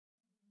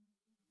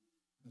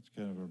That's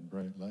kind of a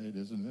bright light,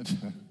 isn't it?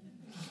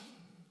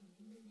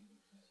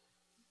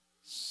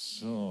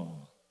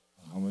 So,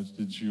 how much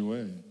did she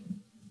weigh?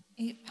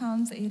 8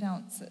 pounds, 8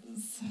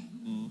 ounces.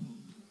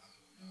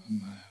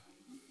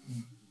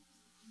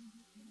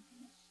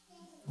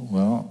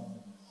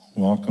 Well,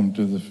 welcome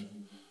to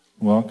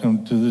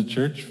the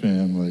church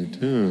family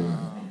too.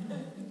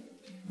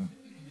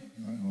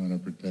 I want to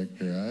protect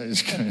her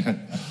eyes.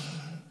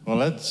 Well,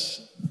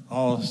 let's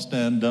all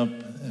stand up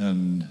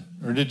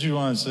or did you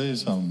want to say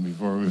something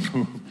before we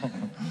move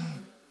on?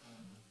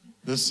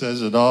 This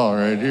says it all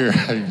right here.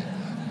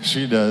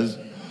 She does.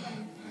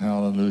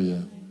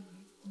 Hallelujah.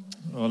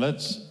 Well,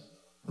 let's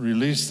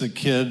release the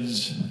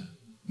kids,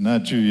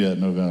 not you yet,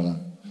 Novella,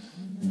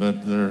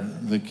 but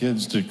the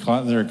kids to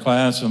their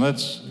class, and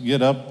let's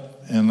get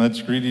up and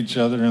let's greet each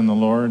other in the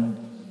Lord.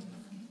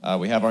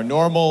 We have our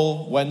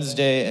normal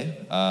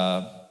Wednesday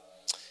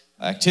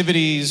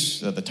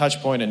activities at the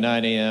Touch Point at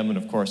 9 a.m., and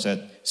of course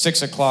at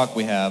 6 o'clock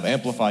we have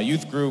Amplify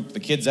Youth Group, the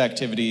kids'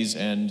 activities,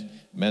 and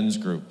men's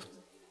group.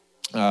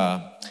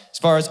 As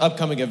far as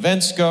upcoming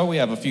events go, we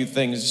have a few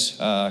things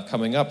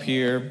coming up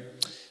here.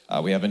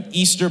 We have an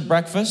Easter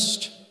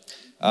breakfast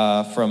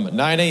from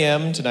 9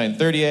 a.m. to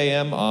 9:30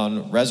 a.m.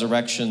 on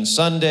Resurrection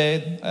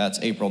Sunday. That's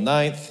April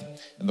 9th.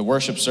 And the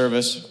worship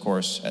service, of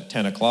course, at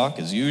 10 o'clock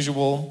as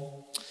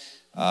usual.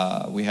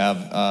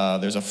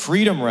 There's a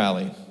Freedom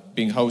Rally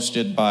being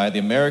hosted by the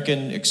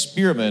American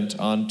Experiment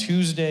on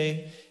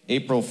Tuesday,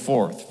 April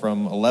 4th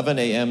from 11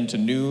 a.m. to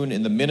noon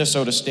in the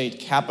Minnesota State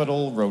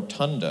Capitol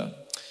Rotunda.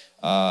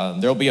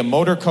 There'll be a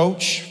motor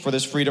coach for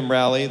this Freedom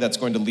Rally that's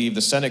going to leave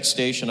the Senex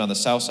Station on the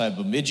south side of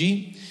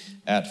Bemidji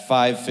at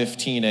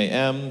 5:15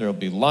 a.m. There'll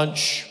be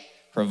lunch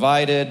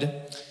provided.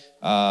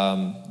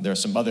 There are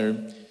some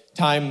other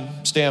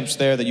time stamps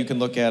there that you can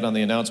look at on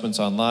the announcements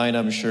online,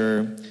 I'm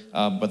sure.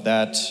 But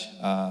that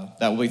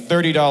will be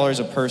 $30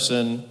 a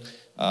person.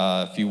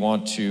 If you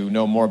want to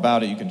know more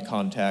about it, you can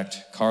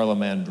contact Carla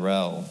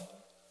Mandrell.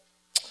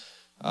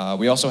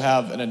 We also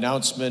have an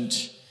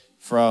announcement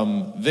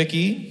from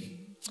Vicky.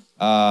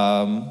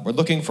 We're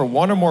looking for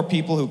one or more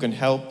people who can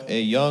help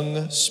a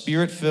young,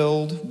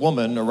 spirit-filled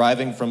woman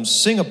arriving from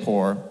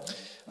Singapore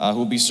who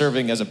will be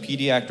serving as a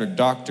pediatric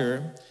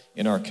doctor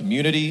in our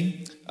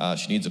community.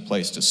 She needs a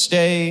place to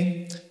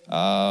stay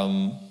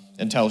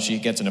until she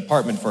gets an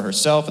apartment for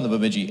herself in the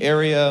Bemidji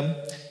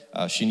area.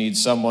 She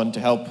needs someone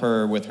to help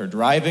her with her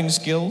driving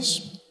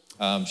skills.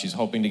 She's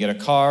hoping to get a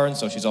car, and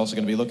so she's also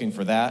going to be looking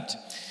for that.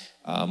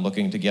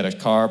 Looking to get a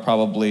car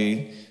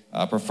probably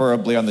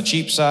preferably on the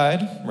cheap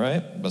side,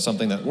 right? But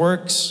something that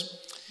works.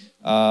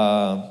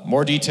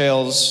 More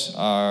details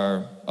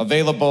are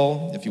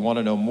available if you want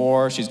to know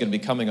more. She's going to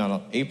be coming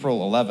on April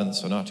 11th,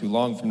 so not too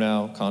long from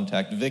now.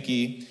 Contact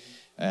Vicky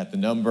at the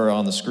number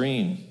on the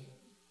screen.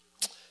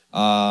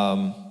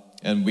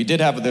 And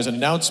there's an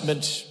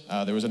announcement.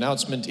 There was an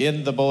announcement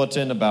in the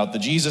bulletin about the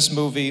Jesus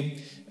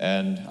movie,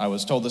 and I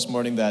was told this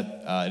morning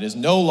that it is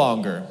no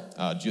longer,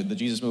 the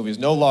Jesus movie is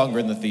no longer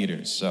in the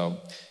theaters. So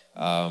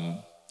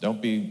don't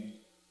be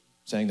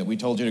saying that we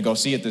told you to go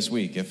see it this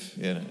week if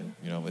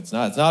it's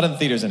not in the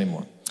theaters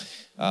anymore.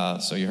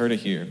 So you heard it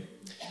here.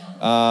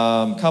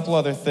 A couple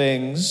other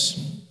things.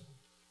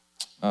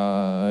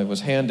 I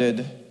was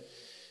handed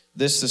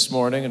this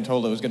morning and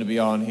told it was going to be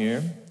on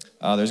here.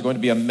 There's going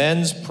to be a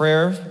men's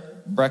prayer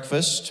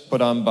breakfast put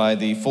on by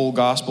the Full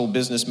Gospel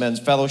Business Men's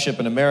Fellowship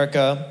in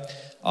America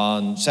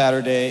on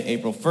Saturday,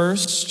 April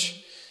 1st,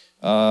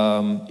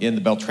 in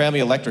the Beltrami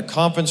Electric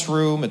Conference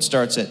Room. It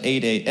starts at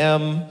 8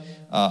 a.m.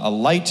 A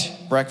light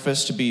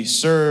breakfast to be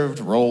served,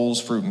 rolls,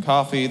 fruit, and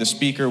coffee. The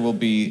speaker will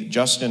be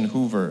Justin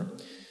Hoover,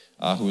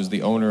 who is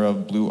the owner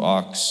of Blue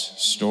Ox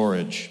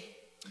Storage.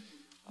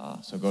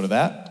 So go to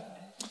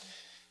that.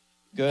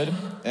 Good.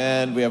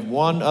 And we have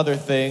one other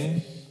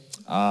thing.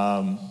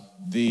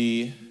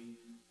 The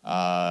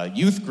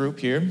youth group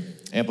here,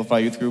 Amplify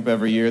Youth Group,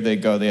 every year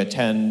they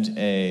attend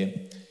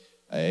a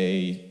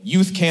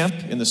youth camp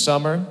in the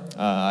summer.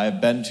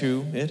 I've been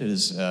to it. It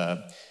is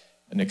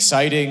an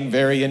exciting,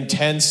 very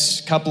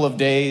intense couple of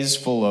days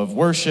full of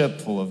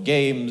worship, full of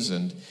games,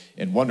 and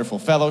wonderful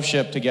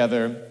fellowship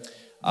together.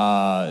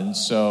 And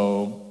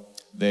so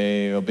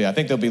I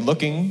think they'll be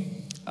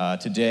looking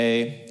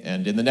today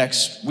and in the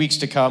next weeks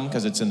to come,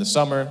 because it's in the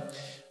summer,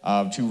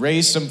 to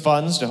raise some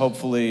funds to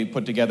hopefully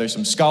put together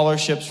some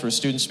scholarships for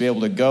students to be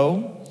able to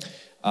go,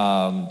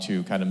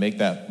 to kind of make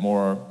that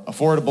more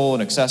affordable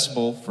and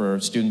accessible for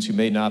students who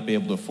may not be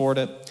able to afford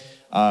it.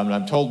 And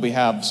I'm told we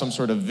have some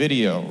sort of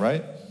video,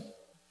 right?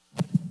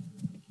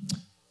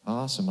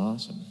 Awesome.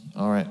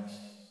 All right.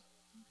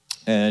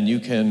 And you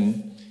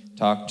can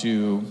talk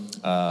to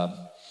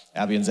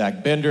Abby and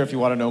Zach Bender if you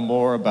want to know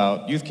more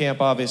about youth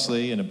camp,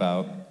 obviously, and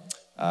about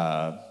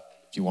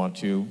if you want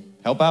to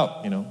help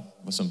out,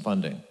 with some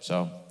funding.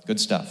 So, good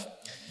stuff.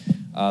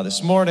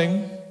 This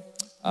morning,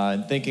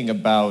 in thinking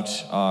about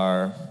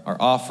our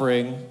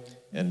offering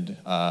and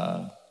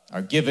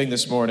our giving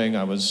this morning,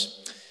 I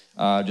was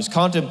just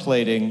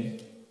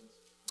contemplating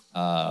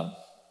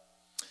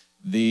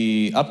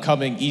the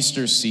upcoming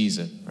Easter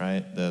season,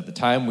 right? The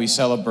time we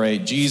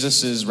celebrate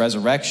Jesus'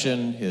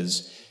 resurrection,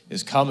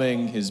 his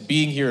coming, his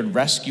being here and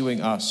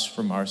rescuing us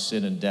from our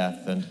sin and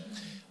death. And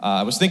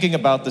I was thinking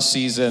about the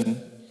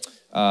season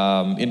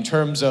in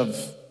terms of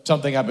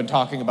something I've been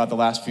talking about the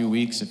last few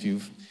weeks. If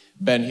you've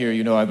been here,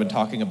 you know I've been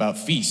talking about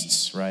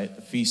feasts, right?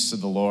 The feasts of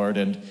the Lord.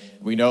 And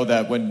we know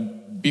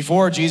that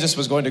before Jesus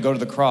was going to go to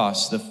the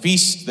cross, the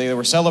feast they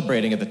were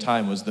celebrating at the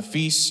time was the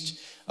Feast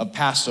of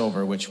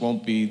Passover, which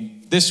won't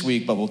be this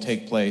week, but will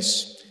take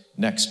place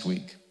next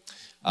week.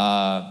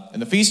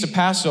 And the Feast of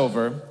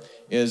Passover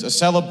is a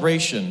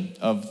celebration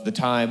of the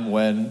time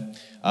when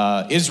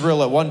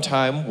Israel at one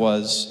time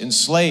was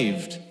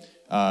enslaved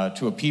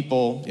to a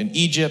people in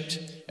Egypt,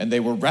 and they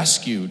were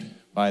rescued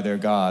by their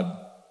God.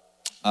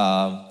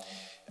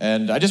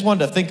 And I just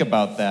wanted to think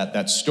about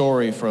that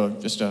story for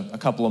just a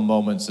couple of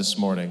moments this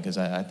morning, because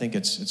I think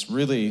it's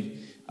really,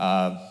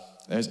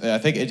 I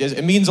think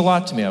it means a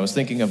lot to me. I was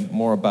thinking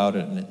more about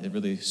it, and it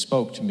really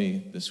spoke to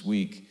me this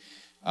week.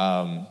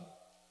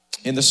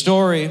 In the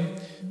story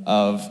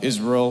of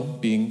Israel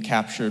being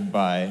captured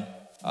by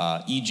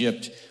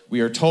Egypt, we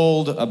are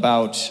told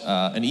about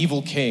an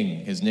evil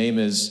king. His name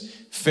is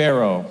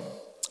Pharaoh.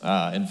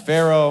 And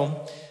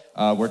Pharaoh,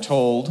 we're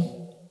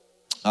told,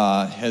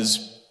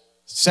 has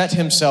set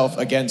himself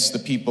against the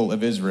people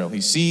of Israel.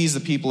 He sees the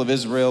people of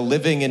Israel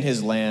living in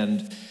his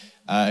land,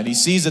 and he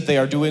sees that they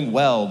are doing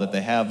well, that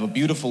they have a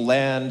beautiful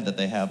land, that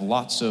they have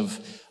lots of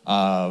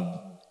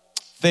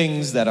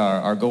things that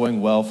are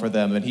going well for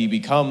them, and he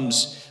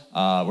becomes,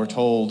 we're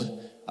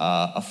told,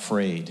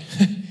 afraid.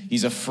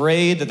 He's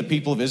afraid that the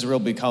people of Israel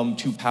become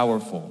too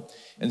powerful,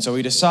 and so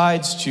he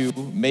decides to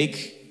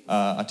make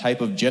a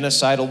type of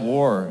genocidal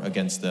war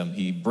against them.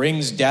 He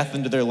brings death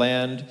into their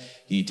land,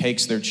 he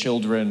takes their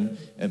children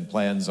and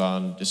plans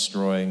on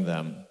destroying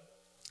them.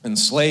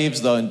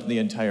 Enslaves the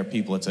entire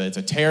people. It's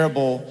a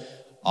terrible,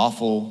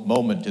 awful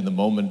moment in the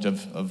moment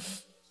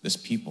of this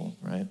people,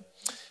 right?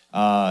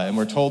 And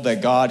we're told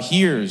that God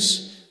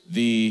hears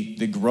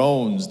the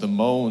groans, the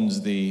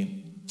moans,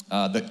 the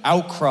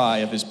outcry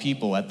of his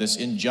people at this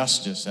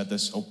injustice, at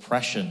this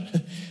oppression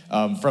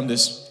from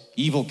this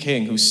evil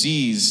king who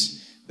sees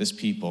this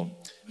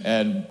people.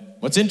 And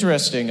what's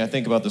interesting, I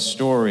think, about the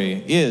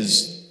story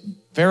is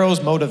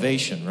Pharaoh's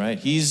motivation, right?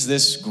 He's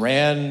this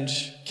grand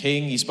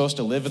king. He's supposed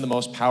to live in the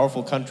most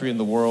powerful country in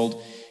the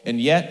world,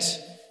 and yet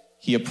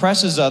he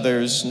oppresses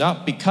others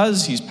not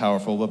because he's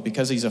powerful, but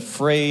because he's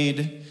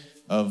afraid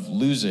of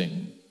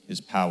losing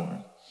his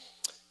power.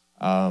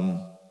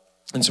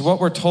 And so what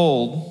we're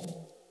told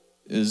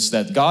is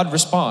that God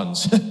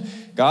responds.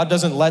 God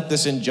doesn't let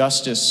this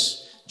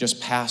injustice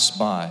just pass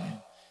by.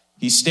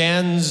 He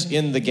stands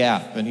in the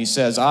gap and he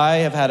says, I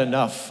have had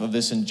enough of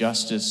this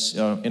injustice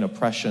and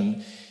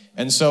oppression.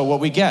 And so what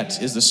we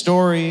get is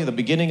the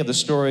beginning of the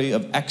story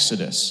of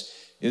Exodus,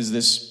 is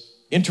this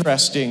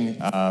interesting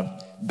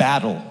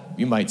battle,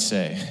 you might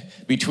say,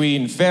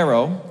 between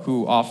Pharaoh,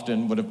 who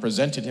often would have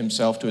presented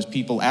himself to his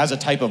people as a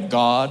type of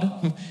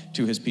god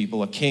to his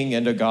people. A king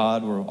and a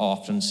god were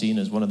often seen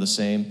as one of the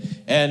same,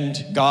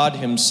 and God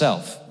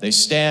himself. They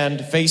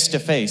stand face to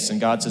face, and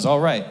God says, all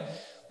right,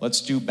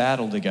 let's do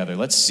battle together.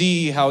 Let's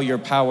see how your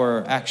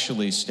power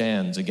actually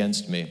stands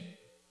against me.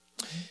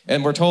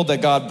 And we're told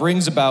that God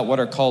brings about what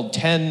are called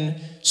 10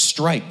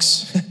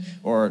 strikes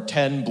or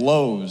 10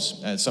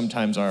 blows, as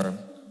sometimes our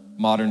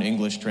modern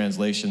English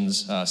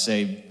translations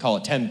call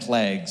it 10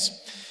 plagues.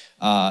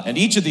 And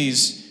each of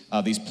these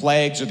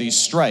plagues or these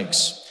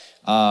strikes,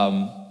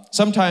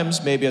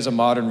 sometimes maybe as a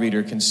modern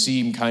reader can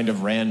seem kind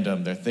of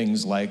random. They're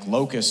things like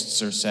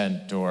locusts are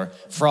sent or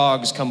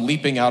frogs come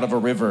leaping out of a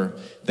river,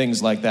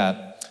 things like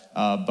that.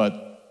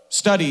 But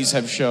studies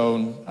have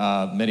shown,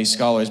 many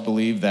scholars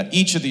believe, that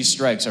each of these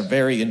strikes are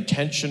very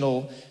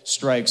intentional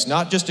strikes,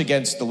 not just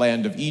against the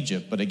land of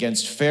Egypt, but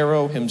against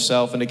Pharaoh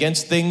himself and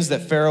against things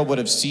that Pharaoh would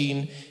have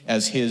seen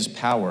as his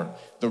power.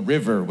 The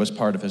river was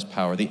part of his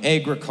power, the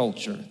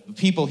agriculture, the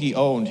people he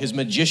owned, his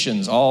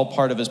magicians, all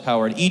part of his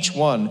power, and each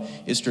one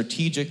is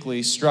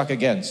strategically struck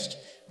against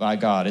by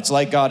God. It's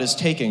like God is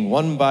taking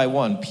one by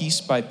one,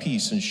 piece by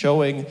piece, and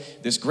showing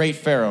this great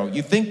Pharaoh,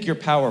 you think you're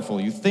powerful,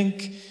 you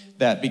think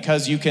that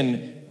because you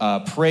can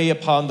prey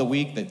upon the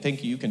weak, that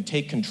think you can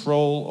take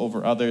control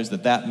over others,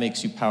 that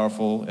makes you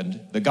powerful.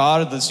 And the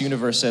God of this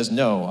universe says,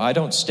 no, I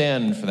don't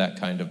stand for that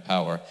kind of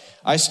power.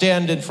 I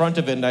stand in front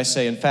of it and I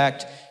say, in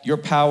fact, your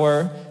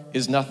power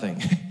is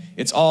nothing.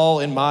 It's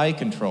all in my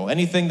control.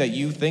 Anything that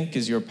you think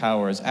is your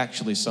power is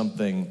actually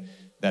something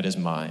that is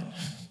mine.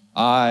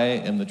 I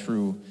am the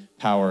true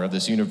power of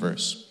this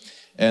universe.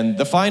 And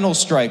the final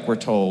strike, we're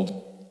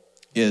told,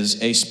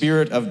 is a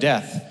spirit of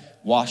death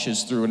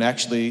washes through and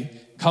actually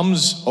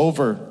comes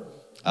over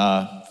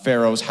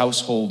Pharaoh's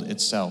household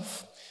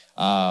itself.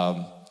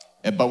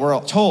 But we're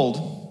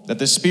told that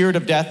the spirit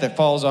of death that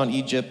falls on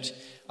Egypt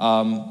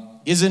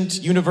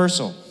isn't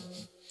universal.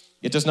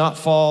 It does not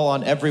fall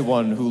on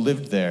everyone who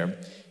lived there.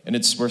 And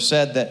we're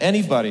said that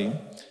anybody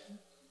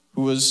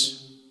who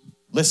was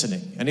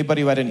listening.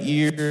 Anybody who had an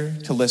ear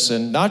to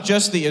listen, not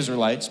just the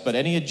Israelites, but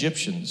any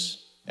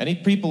Egyptians, any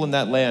people in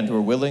that land who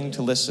were willing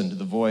to listen to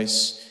the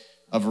voice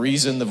of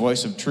reason, the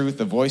voice of truth,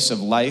 the voice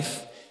of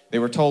life. They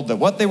were told that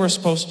what they were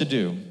supposed to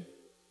do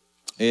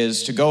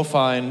is to go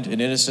find an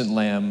innocent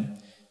lamb,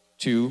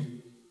 to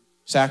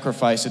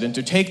sacrifice it, and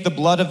to take the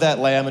blood of that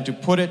lamb and to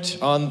put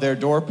it on their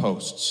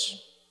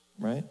doorposts,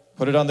 right?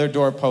 Put it on their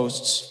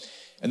doorposts,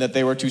 and that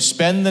they were to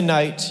spend the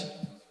night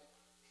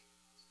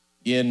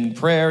in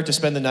prayer, to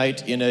spend the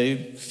night in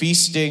a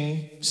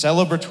feasting,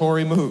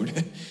 celebratory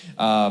mood.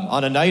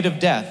 On a night of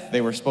death,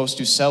 they were supposed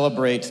to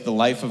celebrate the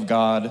life of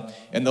God,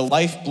 and the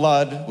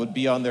lifeblood would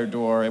be on their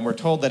door. And we're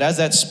told that as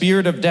that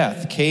spirit of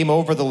death came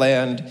over the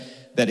land,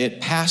 that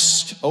it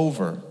passed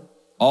over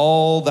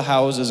all the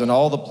houses and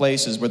all the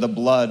places where the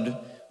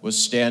blood was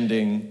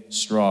standing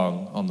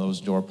strong on those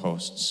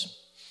doorposts.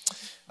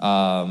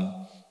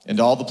 And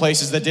all the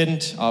places that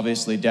didn't,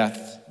 obviously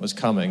death was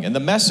coming. And the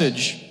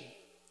message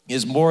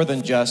is more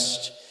than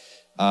just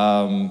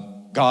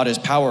God is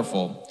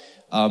powerful.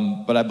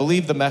 But I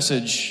believe the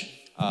message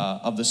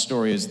of the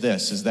story is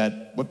this, is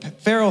that what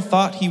Pharaoh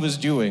thought he was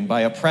doing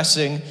by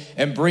oppressing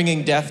and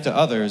bringing death to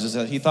others is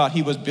that he thought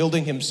he was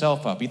building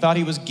himself up. He thought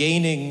he was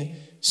gaining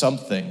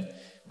something.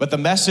 But the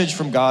message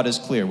from God is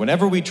clear.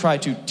 Whenever we try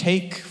to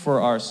take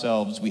for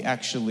ourselves, we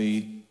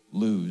actually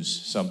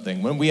lose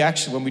something. When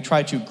we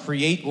try to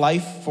create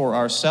life for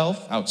ourselves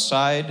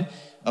outside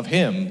of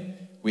him,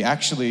 we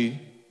actually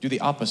do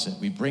the opposite.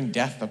 We bring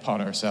death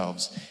upon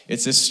ourselves.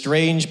 It's this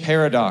strange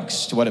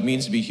paradox to what it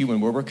means to be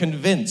human, where we're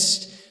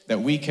convinced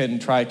that we can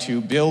try to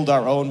build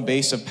our own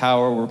base of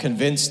power. We're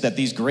convinced that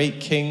these great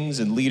kings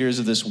and leaders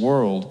of this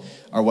world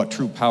are what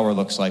true power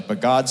looks like.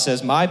 But God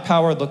says, my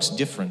power looks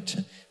different.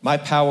 My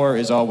power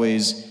is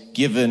always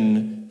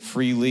given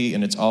freely,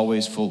 and it's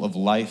always full of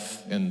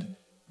life and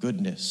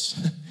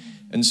goodness.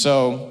 And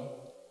so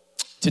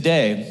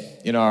today,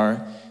 in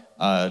our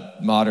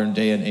modern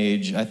day and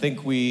age, I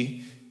think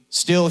we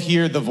still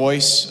hear the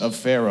voice of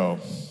Pharaoh.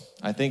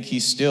 I think he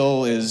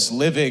still is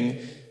living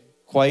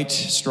quite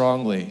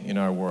strongly in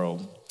our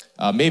world.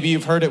 Maybe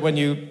you've heard it when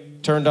you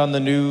turned on the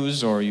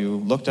news or you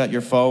looked at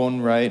your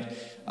phone, right?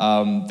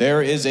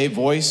 There is a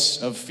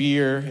voice of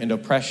fear and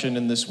oppression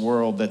in this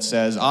world that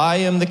says, I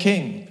am the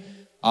king.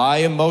 I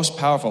am most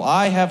powerful.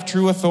 I have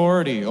true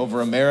authority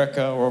over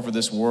America or over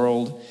this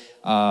world.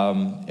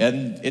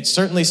 And it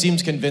certainly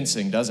seems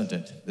convincing, doesn't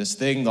it? This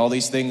thing, all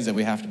these things that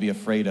we have to be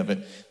afraid of.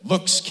 It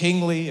looks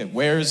kingly. It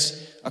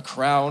wears a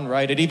crown,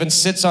 right? It even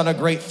sits on a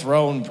great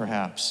throne,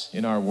 perhaps,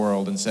 in our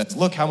world and says,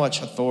 look how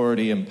much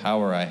authority and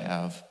power I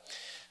have.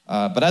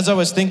 But as I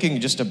was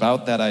thinking just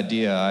about that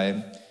idea,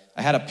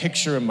 I had a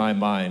picture in my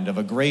mind of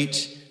a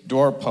great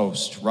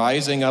doorpost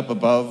rising up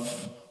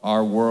above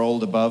our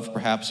world, above,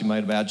 perhaps you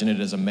might imagine it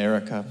as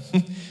America.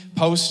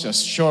 Coast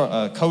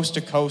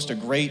to coast, a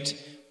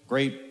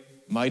great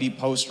mighty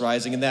post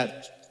rising, and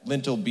that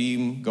lintel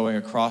beam going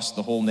across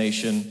the whole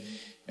nation.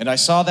 And I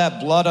saw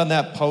that blood on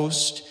that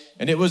post,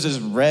 and it was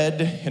as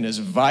red and as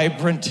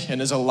vibrant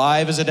and as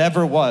alive as it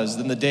ever was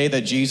than the day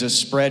that Jesus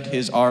spread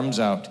his arms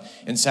out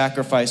and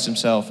sacrificed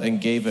himself and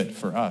gave it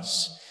for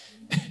us.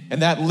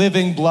 And that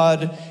living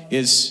blood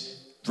is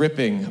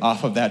dripping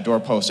off of that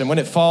doorpost. And when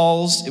it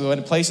falls,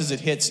 when places it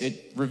hits,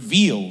 it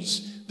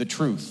reveals the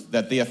truth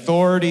that the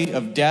authority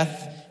of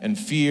death and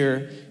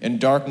fear and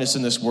darkness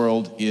in this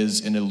world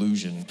is an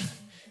illusion.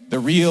 The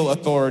real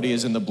authority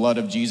is in the blood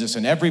of Jesus.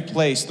 And every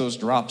place those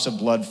drops of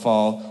blood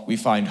fall, we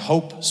find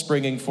hope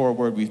springing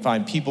forward. We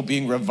find people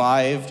being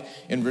revived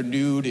and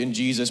renewed in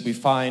Jesus. We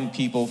find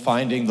people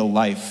finding the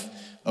life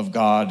of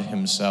God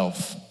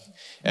himself.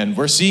 And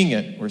we're seeing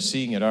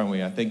it, aren't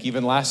we? I think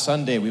even last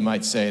Sunday, we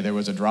might say there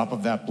was a drop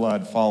of that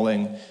blood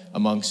falling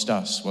amongst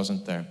us,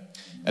 wasn't there?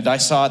 And I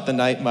saw it the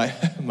night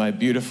my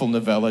beautiful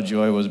novella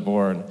Joy was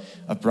born,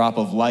 a drop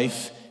of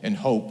life and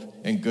hope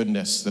and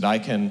goodness that I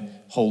can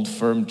hold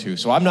firm to.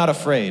 So I'm not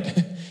afraid.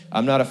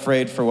 I'm not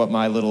afraid for what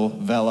my little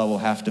Vela will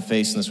have to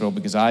face in this world,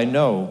 because I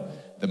know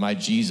that my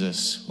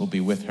Jesus will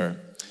be with her.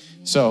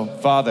 So,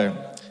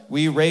 Father,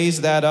 we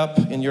raise that up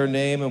in your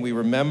name, and we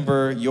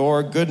remember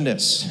your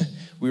goodness.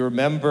 We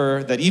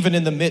remember that even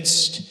in the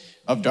midst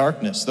of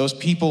darkness, those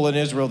people in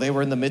Israel, they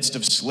were in the midst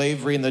of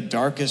slavery in the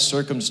darkest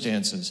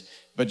circumstances.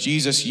 But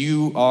Jesus,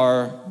 you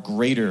are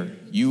greater.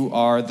 You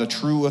are the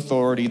true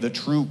authority, the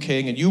true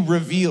king, and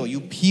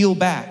you peel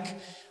back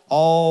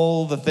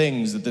all the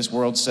things that this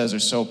world says are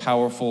so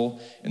powerful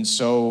and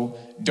so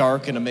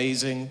dark and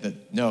amazing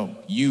that no,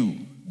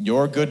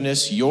 your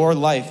goodness, your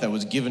life that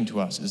was given to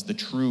us is the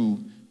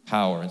true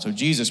power. And so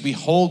Jesus, we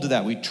hold to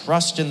that. We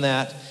trust in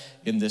that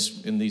in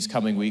these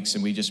coming weeks,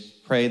 and we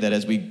just pray that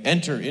as we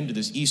enter into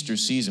this Easter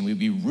season, we'd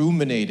be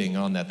ruminating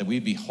on that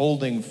we'd be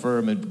holding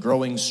firm and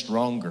growing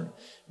stronger,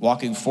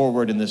 walking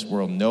forward in this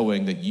world,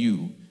 knowing that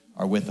you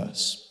are with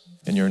us.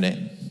 In your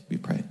name, we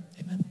pray.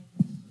 Amen.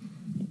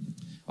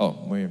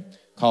 Oh, we're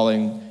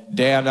calling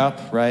Dan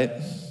up, right?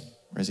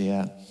 Where's he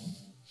at?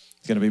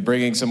 He's going to be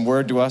bringing some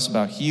word to us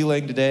about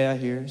healing today, I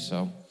hear,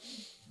 so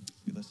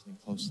be listening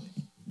closely.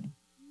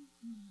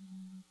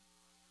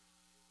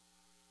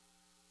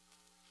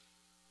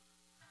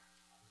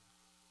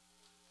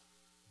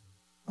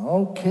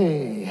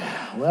 Okay,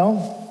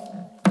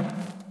 well,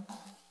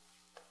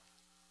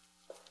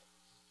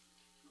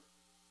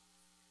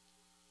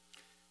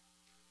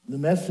 the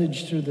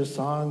message through the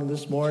song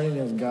this morning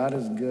is God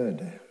is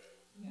good.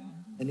 Yeah.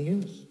 And He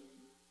is.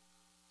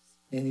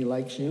 And He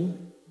likes you.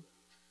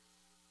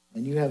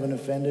 And you haven't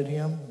offended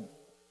Him.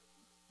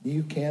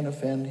 You can't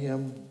offend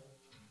Him.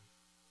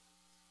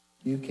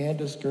 You can't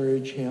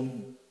discourage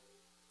Him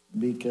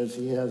because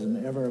He has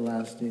an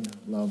everlasting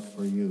love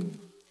for you.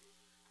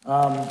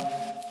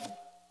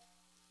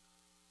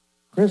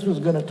 Chris was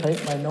going to type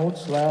my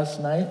notes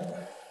last night.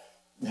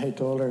 I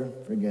told her,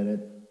 forget it.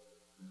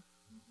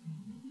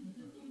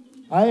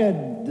 I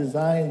had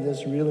designed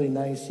this really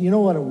nice, you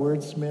know what a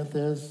wordsmith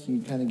is?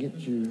 You kind of get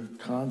your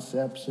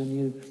concepts and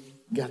you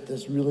got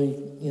this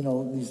really,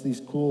 these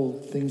cool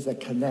things that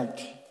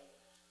connect.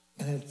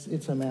 And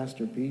it's a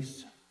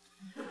masterpiece.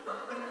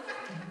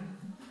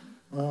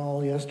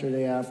 Well,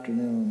 yesterday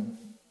afternoon,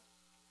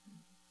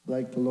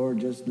 like the Lord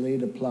just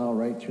laid a plow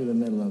right through the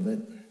middle of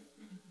it.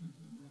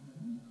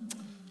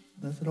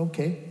 I said,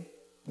 okay,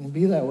 it'll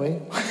be that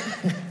way.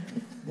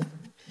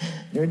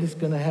 They're just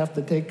going to have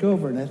to take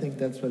over, and I think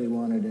that's what He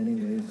wanted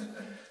anyways.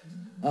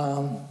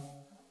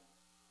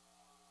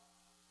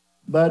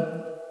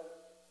 But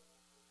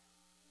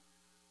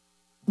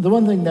the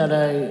one thing that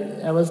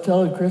I was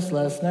telling Chris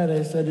last night,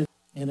 I said,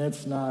 and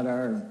it's not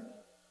our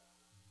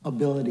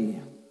ability.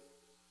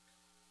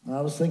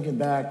 I was thinking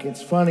back,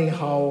 it's funny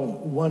how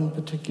one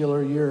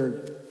particular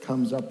year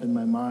comes up in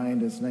my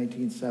mind. It's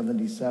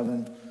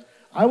 1977.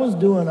 I was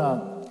doing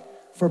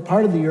for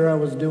part of the year, I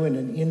was doing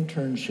an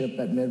internship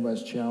at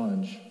Midwest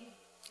Challenge.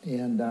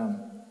 And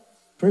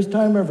first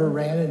time I ever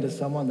ran into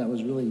someone that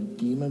was really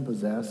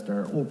demon-possessed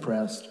or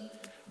oppressed,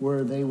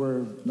 where they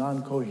were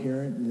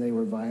non-coherent and they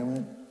were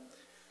violent.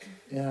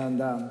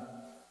 And,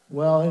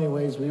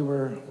 anyways, we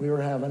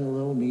were having a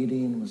little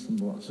meeting with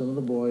some of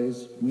the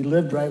boys. We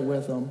lived right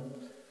with them.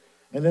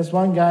 And this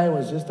one guy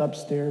was just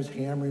upstairs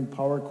hammering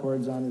power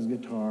chords on his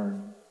guitar.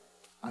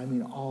 I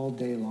mean, all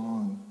day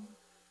long.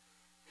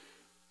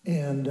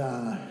 And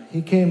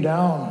he came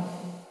down,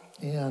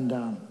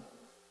 and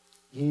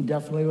he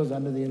definitely was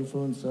under the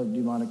influence of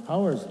demonic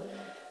powers.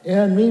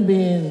 And me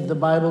being the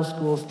Bible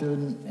school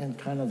student and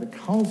kind of the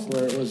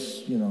counselor, it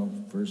was,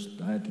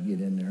 first I had to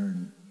get in there.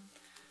 And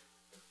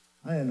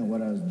I didn't know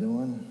what I was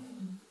doing.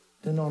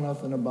 Didn't know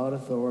nothing about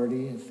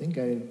authority. I think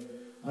I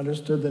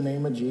understood the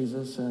name of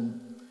Jesus. And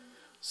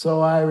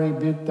so I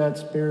rebuked that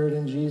spirit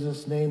in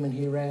Jesus' name, and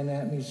he ran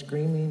at me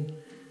screaming.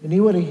 And he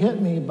would have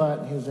hit me,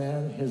 but his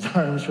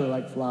arms were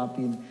like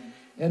flopping.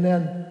 And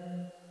then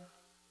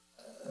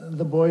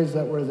the boys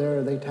that were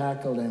there, they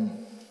tackled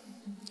him.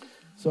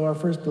 So our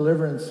first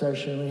deliverance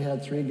session, we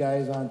had 3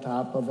 guys on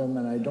top of him,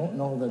 and I don't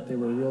know that they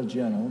were real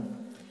gentle.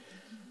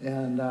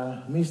 And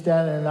me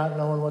standing there not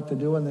knowing what to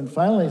do. And then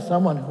finally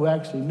someone who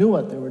actually knew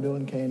what they were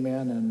doing came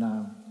in,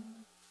 and,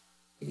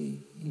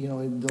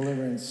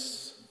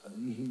 deliverance,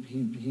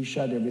 he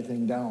shut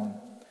everything down.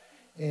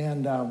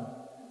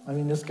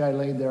 And this guy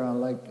laid there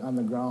on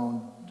the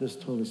ground,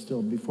 just totally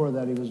still. Before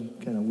that, he was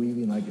kind of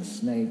weaving like a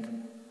snake.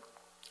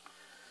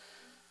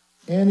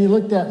 And he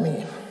looked at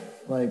me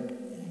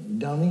like,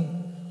 dummy,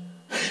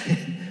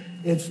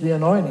 it's the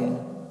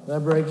anointing that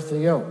breaks the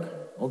yoke,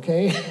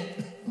 okay?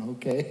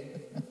 Okay.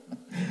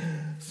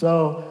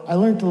 So I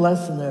learned a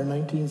lesson there in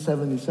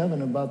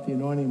 1977 about the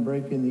anointing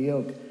breaking the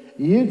yoke.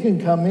 You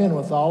can come in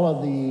with all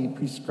of the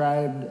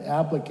prescribed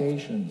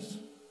applications,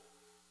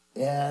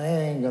 and it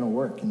ain't going to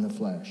work in the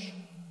flesh.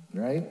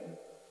 Right?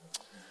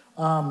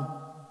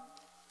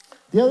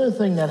 The other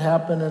thing that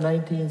happened in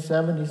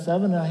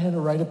 1977, I had to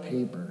write a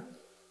paper.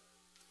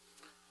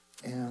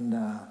 And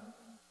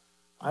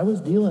I was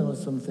dealing with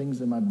some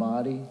things in my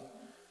body.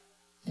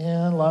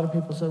 And a lot of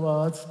people said,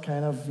 well, it's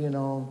kind of,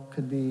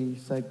 could be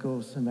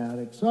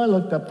psychosomatic. So I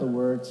looked up the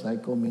word,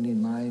 psycho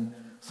meaning mind,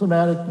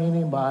 somatic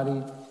meaning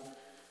body.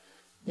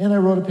 And I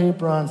wrote a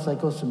paper on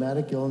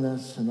psychosomatic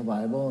illness in the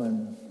Bible,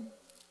 and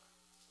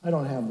I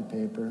don't have the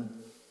paper.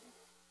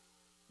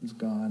 It's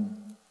gone.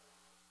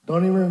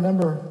 Don't even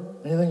remember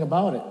anything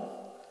about it,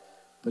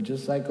 but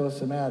just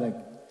psychosomatic.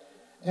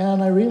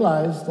 And I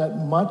realized that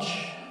one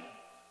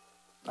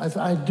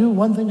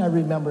thing I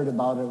remembered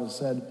about it was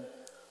said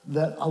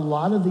that a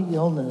lot of the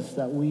illness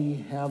that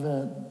we have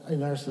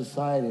in our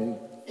society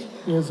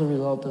is a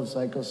result of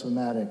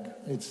psychosomatic.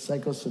 It's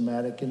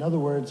psychosomatic. In other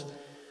words,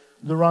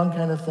 the wrong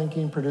kind of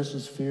thinking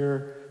produces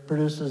fear,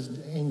 produces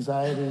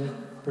anxiety,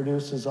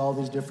 produces all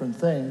these different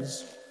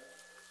things,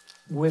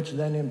 which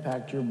then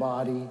impact your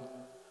body.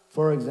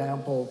 For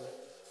example,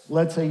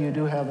 let's say you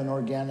do have an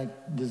organic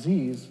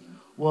disease.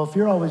 Well, if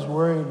you're always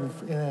worried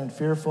and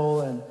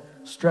fearful and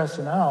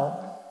stressing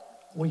out,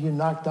 well, you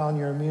knock down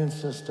your immune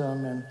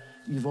system and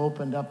you've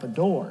opened up a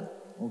door,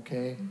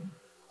 okay,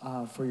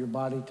 for your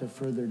body to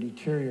further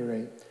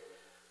deteriorate.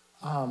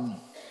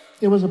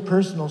 It was a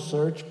personal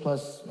search,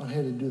 plus I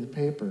had to do the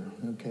paper,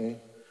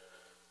 okay?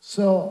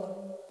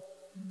 So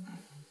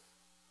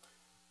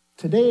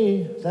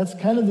today, that's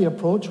kind of the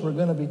approach we're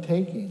going to be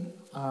taking.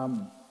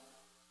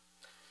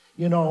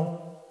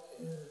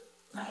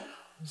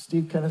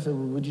 Steve kind of said,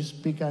 well, would you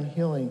speak on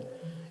healing?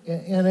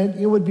 And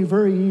it would be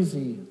very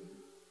easy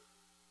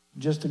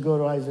just to go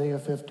to Isaiah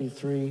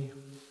 53,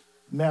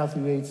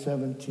 Matthew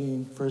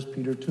 8:17, 1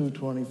 Peter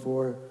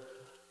 2:24,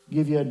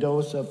 give you a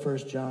dose of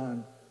 1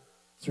 John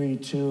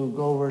 3:2,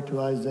 go over to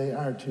Isaiah,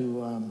 or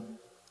to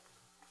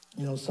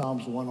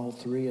Psalms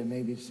 103 and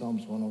maybe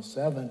Psalms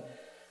 107.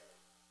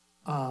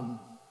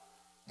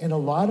 And a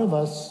lot of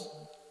us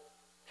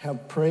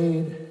have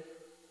prayed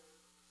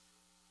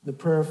the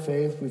prayer of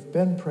faith. We've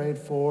been prayed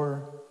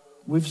for.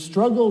 We've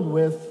struggled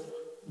with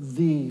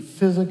the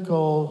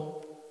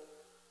physical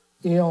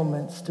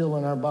ailment still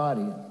in our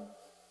body.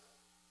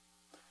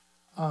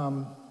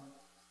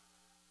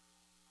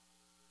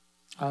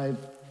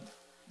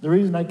 The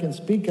reason I can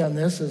speak on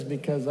this is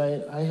because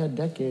I had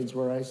decades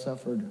where I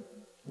suffered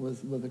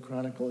with a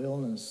chronic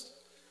illness.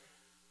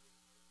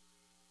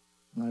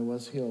 And I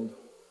was healed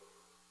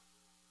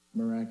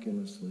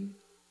miraculously.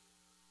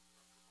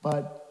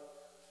 But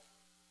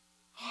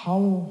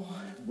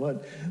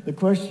the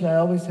question I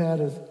always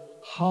had is,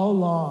 how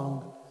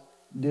long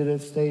did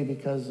it stay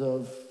because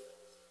of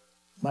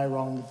my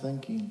wrong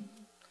thinking?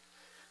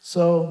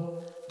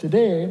 So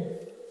today,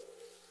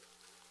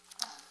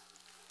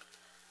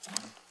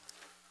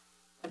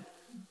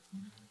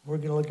 we're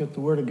going to look at the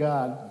Word of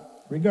God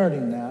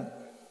regarding that.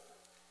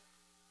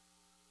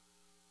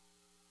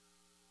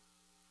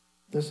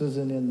 This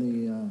isn't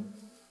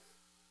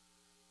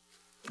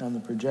on the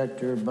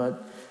projector,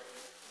 but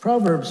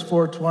Proverbs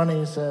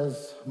 4:20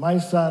 says, "My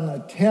son,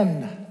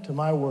 attend to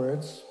my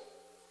words.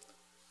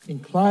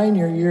 Incline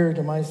your ear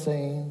to my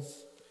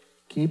sayings.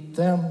 Keep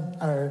them,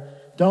 or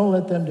don't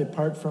let them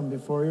depart from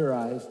before your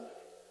eyes.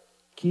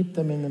 Keep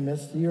them in the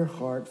midst of your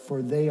heart,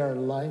 for they are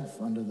life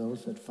unto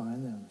those that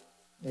find them,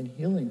 and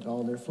healing to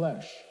all their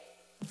flesh."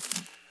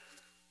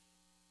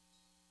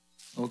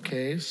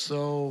 Okay,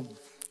 so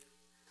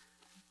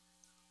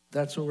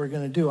that's what we're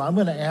going to do. I'm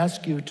going to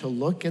ask you to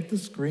look at the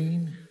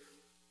screen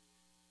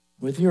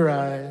with your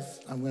eyes.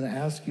 I'm going to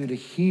ask you to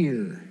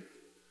hear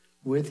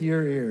with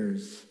your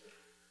ears.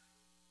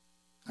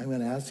 I'm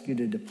going to ask you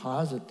to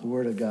deposit the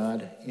Word of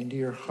God into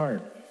your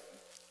heart.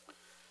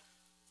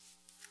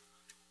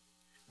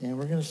 And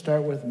we're going to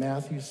start with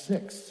Matthew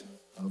 6,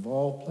 of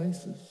all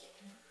places.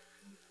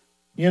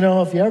 You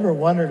know, if you ever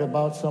wondered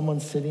about someone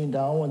sitting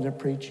down when they're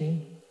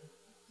preaching,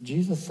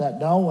 Jesus sat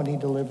down when he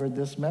delivered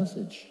this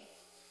message.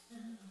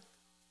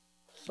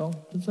 So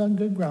it's on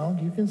good ground.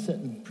 You can sit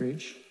and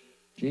preach.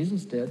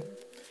 Jesus did.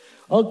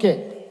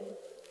 Okay,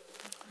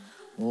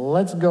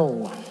 let's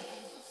go.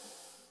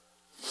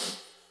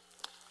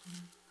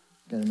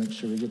 Got to make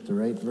sure we get the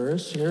right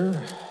verse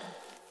here.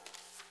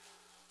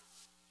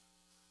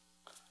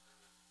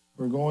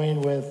 We're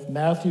going with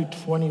Matthew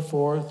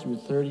 24 through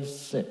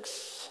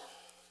 36.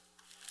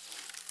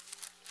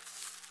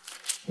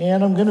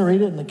 And I'm going to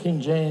read it in the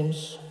King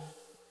James.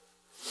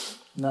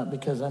 Not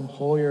because I'm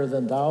holier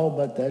than thou,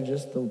 but that's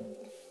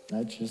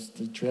just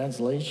the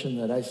translation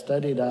that I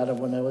studied out of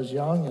when I was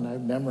young, and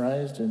I've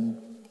memorized,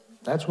 and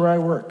that's where I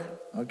work,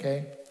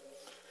 okay?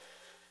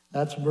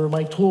 That's where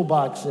my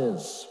toolbox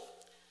is.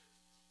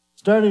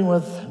 Starting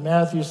with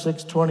Matthew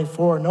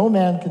 6:24, "No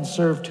man can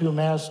serve two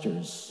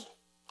masters,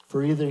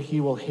 for either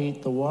he will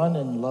hate the one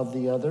and love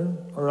the other,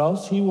 or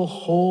else he will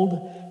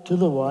hold to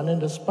the one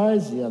and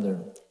despise the other.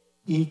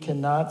 Ye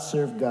cannot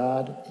serve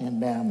God and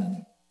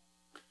mammon.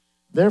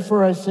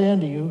 Therefore I say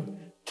unto you,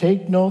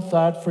 take no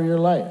thought for your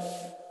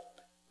life,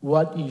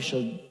 what ye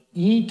shall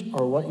eat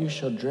or what ye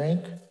shall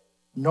drink,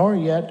 nor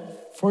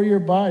yet for your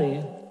body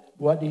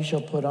what ye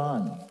shall put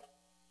on.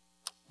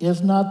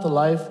 Is not the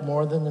life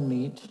more than the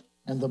meat,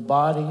 and the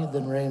body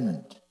than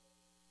raiment?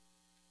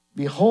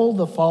 Behold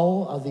the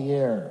fowl of the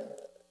air,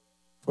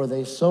 for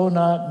they sow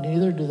not,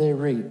 neither do they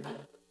reap,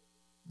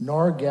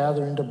 nor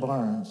gather into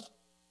barns,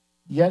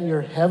 yet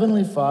your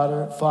heavenly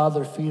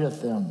Father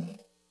feedeth them.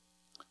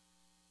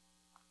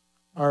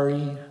 Are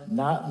ye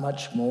not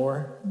much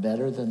more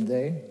better than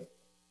they?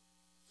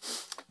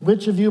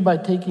 Which of you by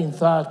taking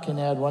thought can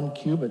add 1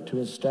 cubit to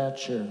his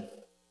stature?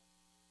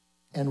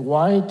 And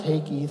why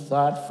take ye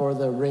thought for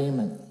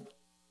raiment?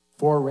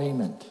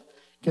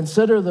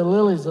 Consider the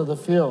lilies of the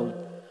field,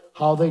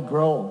 how they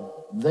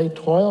grow. They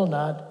toil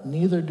not,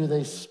 neither do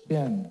they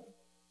spin.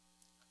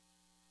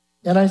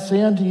 And I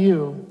say unto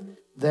you,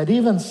 that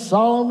even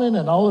Solomon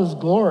in all his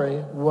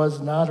glory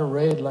was not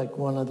arrayed like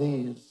one of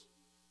these.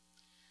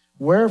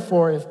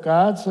 Wherefore, if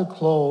God so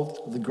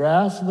clothed the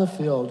grass of the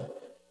field,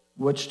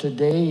 which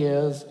today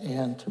is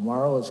and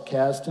tomorrow is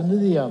cast into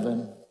the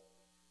oven,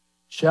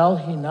 shall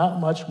he not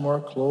much more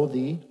clothe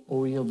thee,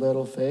 O ye of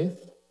little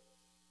faith?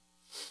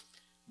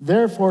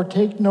 Therefore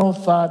take no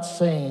thought,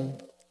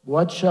 saying,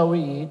 what shall we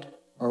eat,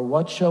 or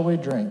what shall we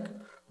drink,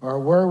 or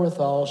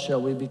wherewithal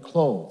shall we be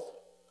clothed?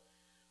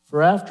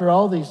 For after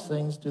all these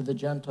things do the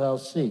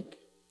Gentiles seek.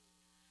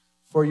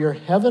 For your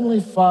heavenly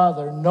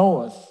Father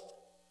knoweth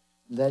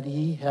that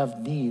ye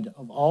have need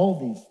of all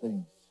these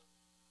things.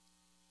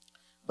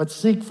 But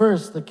seek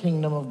first the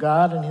kingdom of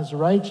God and his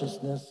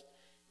righteousness,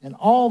 and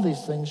all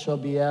these things shall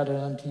be added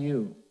unto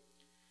you.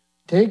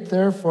 Take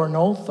therefore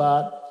no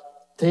thought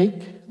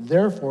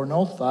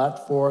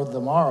for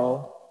the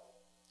morrow,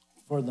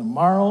 for the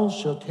morrow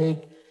shall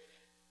take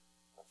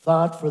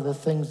thought for the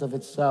things of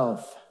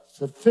itself.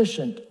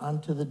 Sufficient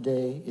unto the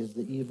day is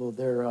the evil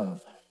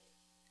thereof.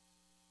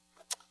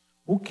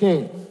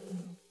 Okay.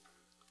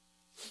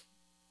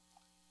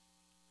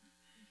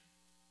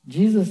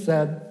 Jesus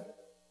said,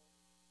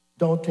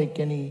 don't take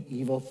any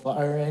evil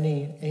thought or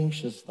any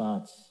anxious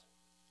thoughts.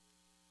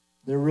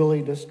 They're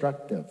really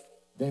destructive.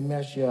 They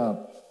mess you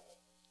up.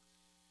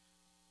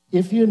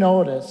 If you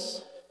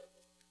notice,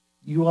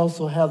 you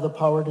also have the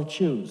power to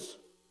choose.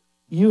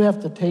 You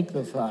have to take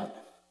the thought.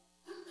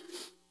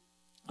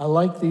 I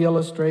like the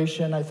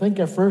illustration. I think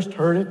I first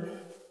heard it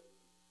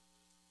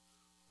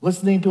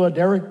listening to a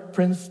Derek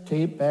Prince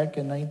tape back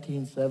in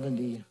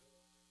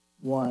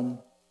 1971,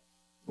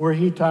 where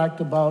he talked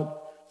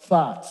about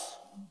thoughts.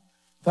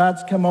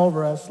 Thoughts come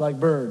over us like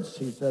birds.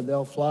 He said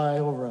they'll fly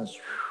over us.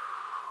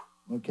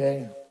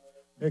 Okay,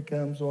 here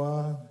comes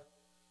one.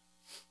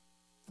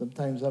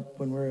 Sometimes up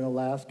when we're in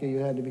Alaska, you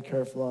had to be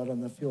careful out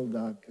on the fuel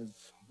dock because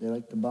they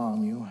like to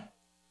bomb you.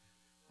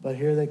 But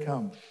here they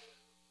come.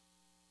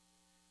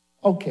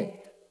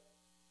 Okay,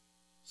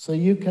 so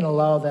you can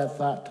allow that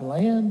thought to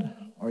land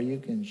or you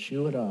can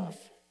shoo it off.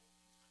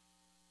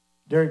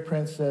 Derek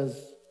Prince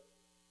says,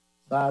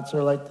 thoughts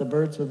are like the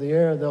birds of the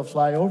air. They'll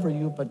fly over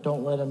you, but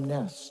don't let them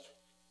nest.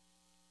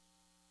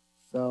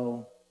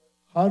 So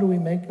how do we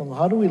make them?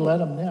 How do we let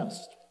them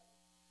nest?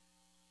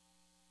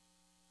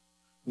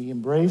 We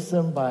embrace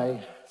them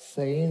by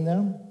saying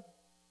them.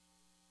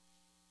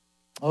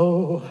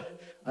 Oh,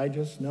 I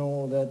just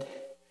know that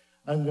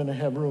I'm going to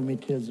have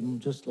rheumatism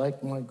just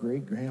like my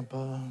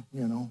great-grandpa,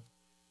 and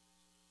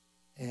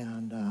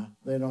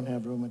they don't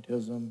have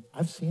rheumatism.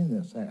 I've seen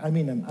this. I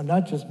mean, I'm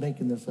not just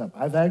making this up.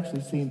 I've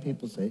actually seen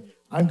people say,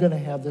 I'm going to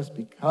have this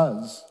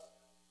because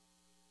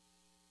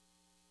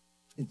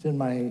it's in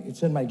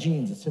my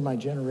genes, it's in my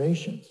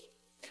generations.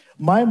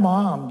 My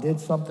mom did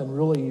something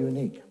really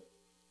unique.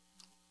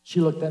 She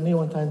looked at me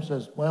one time and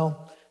says,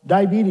 well,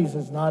 diabetes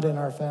is not in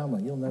our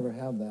family. You'll never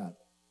have that.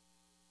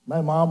 My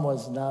mom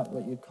was not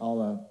what you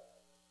call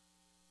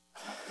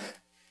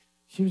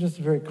she was just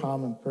a very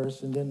common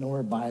person, didn't know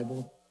her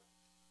Bible.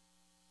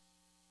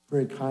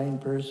 Very kind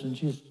person.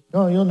 She's,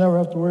 no, you'll never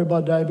have to worry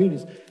about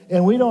diabetes.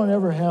 And we don't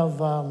ever have,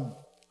 what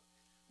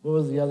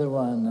was the other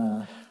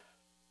one?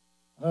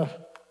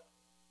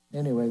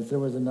 Anyways, there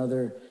was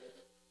another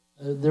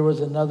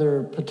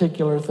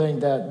particular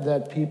thing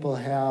that people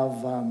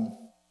have,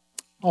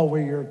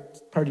 where your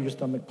part of your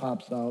stomach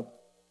pops out.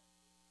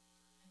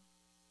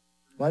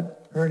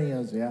 What?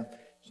 Hernias, yeah.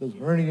 It says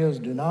hernias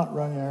do not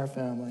run in our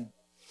family.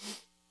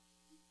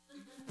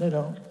 They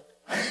don't.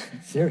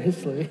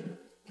 Seriously.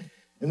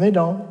 And they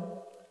don't.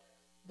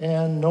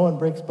 And no one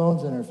breaks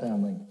bones in our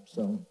family.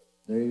 So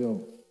there you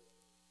go.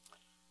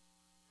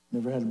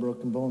 Never had a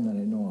broken bone that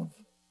I know of.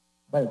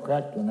 Might have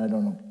cracked one, I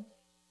don't know.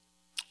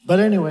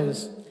 But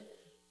anyways,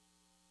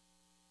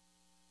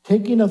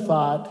 taking a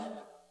thought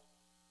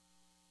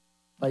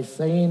by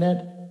saying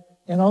it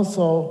and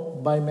also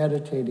by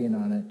meditating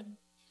on it.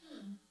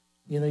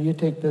 You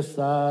take this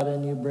thought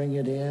and you bring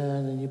it in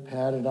and you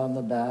pat it on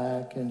the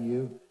back and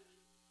you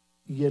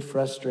get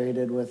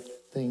frustrated with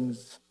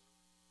things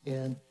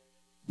and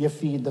you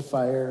feed the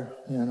fire,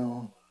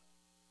 Well,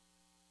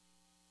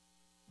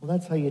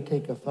 that's how you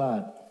take a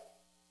thought.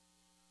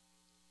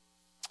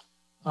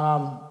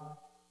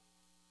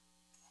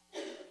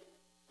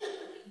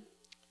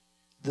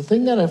 The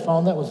thing that I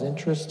found that was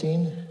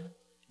interesting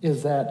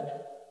is that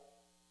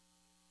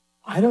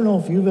I don't know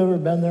if you've ever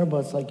been there,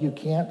 but it's like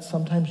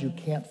sometimes you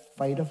can't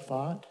fight a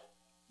thought.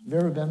 Have you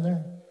ever been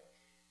there?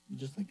 You're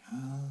just like,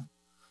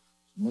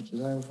 as much as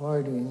I'm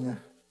fighting,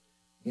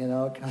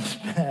 it comes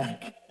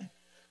back.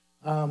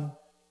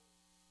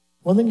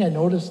 One thing I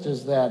noticed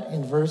is that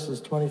in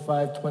verses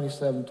 25,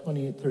 27,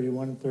 28,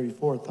 31, and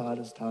 34, thought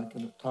is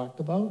talked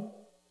about.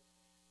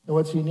 And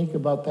what's unique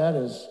about that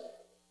is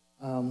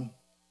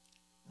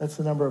that's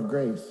the number of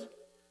grace.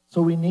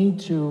 So we need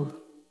to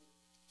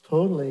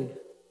totally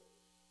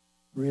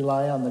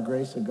rely on the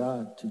grace of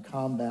God to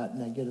combat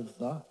negative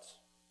thoughts.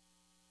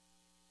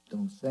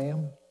 Don't say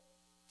them.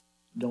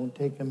 Don't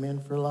take them in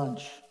for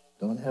lunch.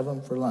 Don't have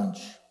them for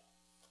lunch.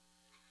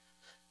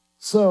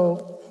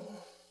 So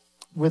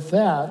with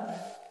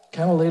that,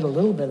 kind of laid a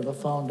little bit of a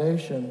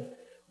foundation.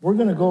 We're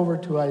going to go over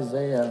to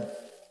Isaiah.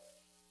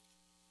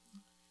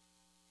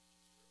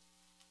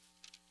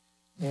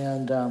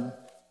 And I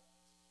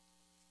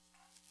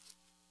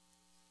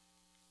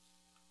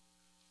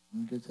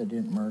guess I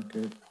didn't mark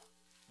it.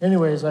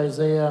 Anyways,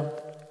 Isaiah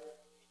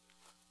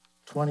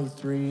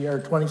 23 or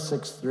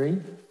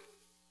 26:3.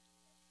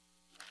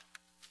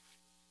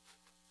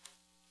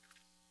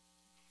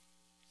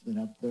 Is it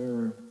up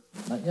there?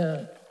 Not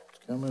yet. It's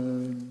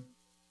coming.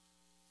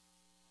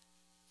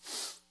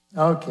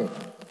 Okay.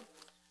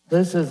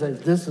 This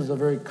is a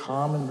very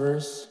common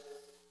verse.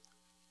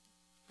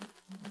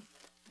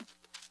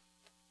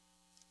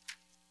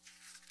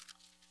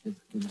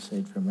 Get to say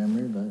it from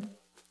memory, but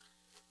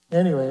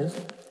anyways.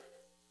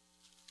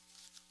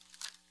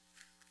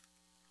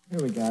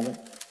 Here we got it.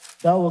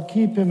 Thou wilt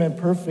keep him in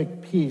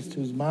perfect peace,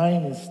 whose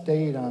mind is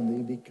stayed on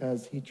thee,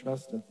 because he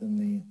trusteth in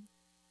thee.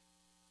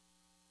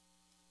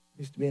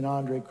 Used to be an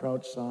Andre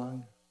Crouch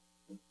song.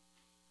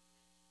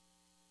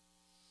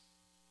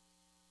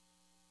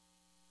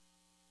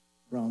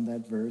 Around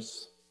that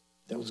verse.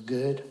 That was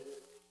good.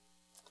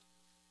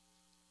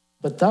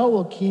 But thou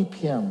wilt keep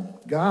him,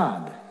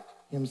 God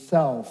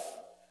himself,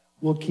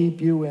 will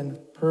keep you in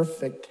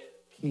perfect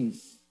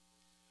peace.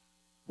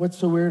 What's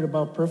so weird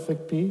about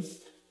perfect peace?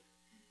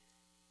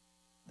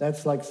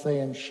 That's like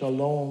saying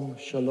shalom,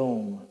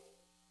 shalom.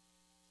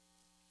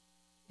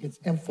 It's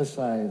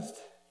emphasized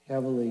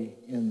heavily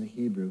in the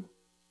Hebrew.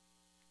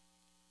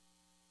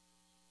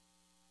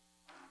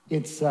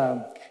 It's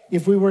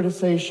if we were to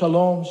say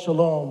shalom,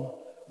 shalom,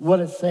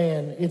 what it's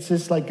saying, it's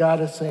just like God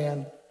is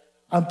saying,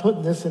 I'm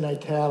putting this in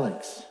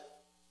italics.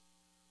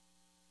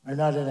 Or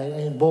not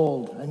in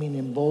bold, I mean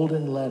in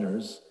bolden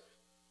letters.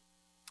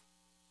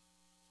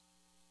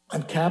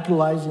 I'm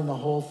capitalizing the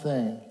whole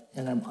thing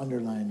and I'm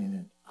underlining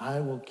it. I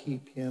will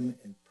keep him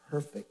in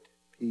perfect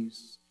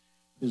peace,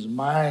 whose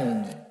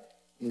mind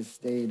is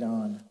stayed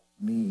on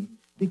me,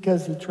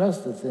 because he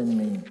trusteth in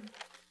me.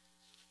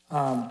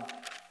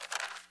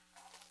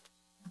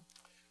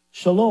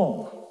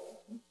 Shalom,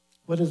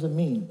 what does it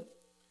mean?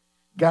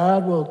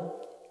 God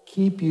will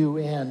keep you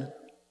in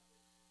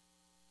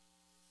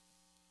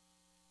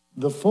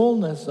the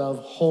fullness of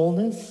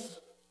wholeness,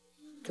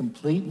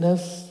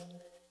 completeness,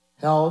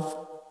 health,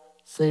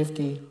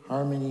 safety,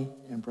 harmony,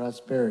 and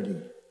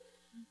prosperity.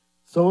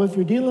 So if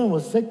you're dealing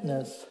with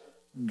sickness,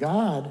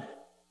 God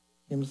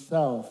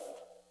himself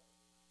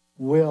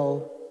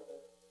will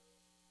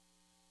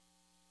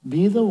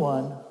be the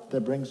one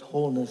that brings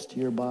wholeness to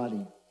your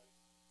body.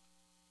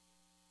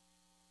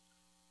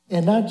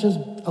 And not just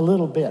a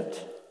little bit.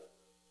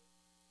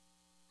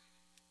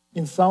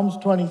 In Psalms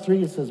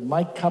 23, it says,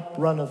 my cup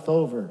runneth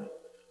over.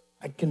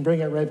 I can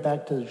bring it right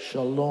back to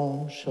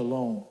shalom,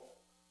 shalom.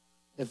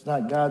 It's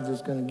not God's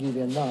just going to give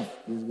you enough.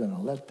 He's going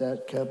to let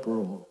that cup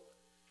roll.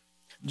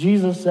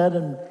 Jesus said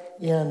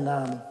in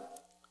the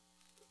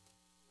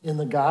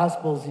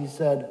Gospels, he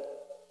said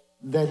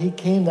that he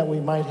came that we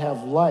might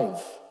have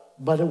life.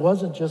 But it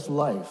wasn't just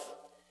life.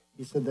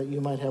 He said that you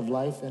might have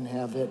life and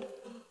have it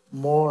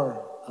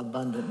more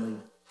abundantly.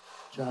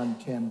 John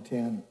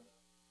 10:10.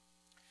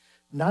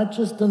 Not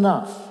just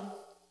enough.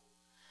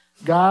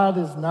 God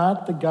is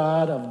not the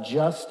God of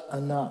just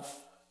enough.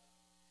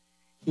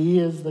 He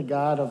is the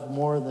God of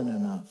more than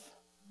enough.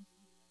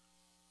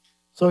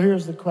 So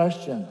here's the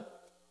question.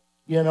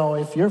 You know,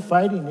 if you're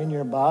fighting in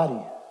your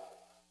body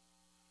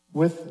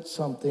with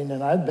something,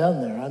 and I've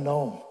been there, I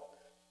know.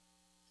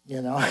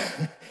 You know,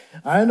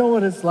 I know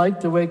what it's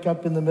like to wake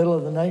up in the middle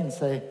of the night and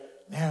say,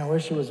 man, I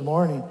wish it was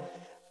morning.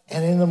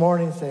 And in the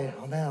morning say,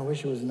 oh man, I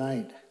wish it was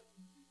night.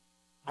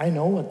 I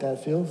know what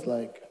that feels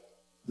like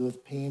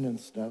with pain and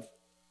stuff.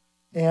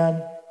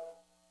 And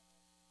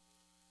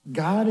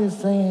God is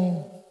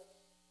saying,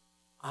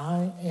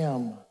 I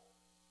am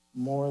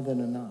more than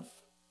enough.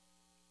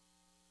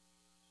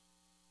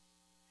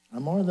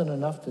 I'm more than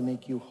enough to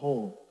make you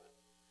whole.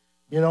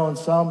 You know, in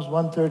Psalms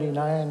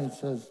 139, it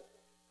says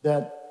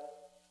that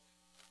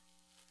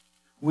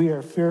we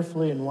are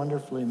fearfully and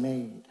wonderfully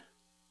made.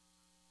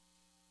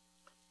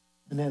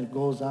 And then it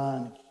goes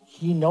on.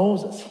 He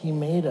knows us. He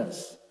made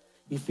us.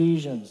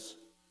 Ephesians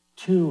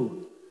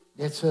 2,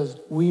 it says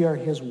we are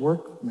his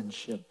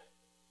workmanship.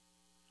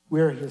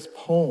 We are his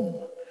poem.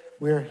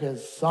 We are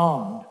his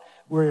song.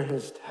 We're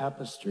his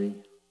tapestry.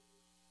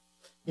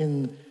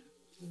 In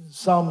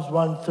Psalms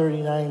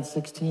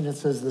 139:16, it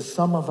says the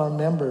sum of our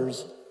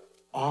members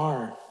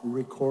are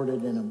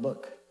recorded in a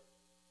book.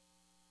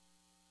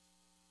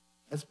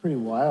 That's pretty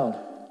wild.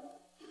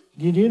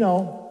 Did you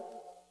know,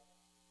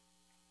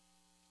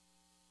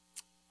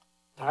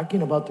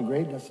 talking about the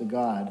greatness of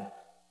God,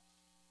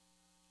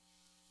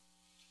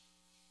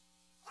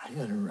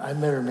 I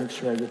better make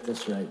sure I get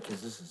this right,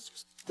 because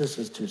this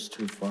is just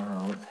too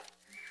far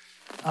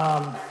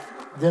out.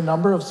 The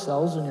number of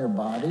cells in your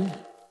body,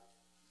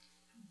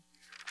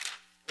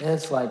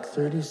 it's like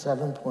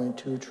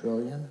 37.2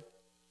 trillion.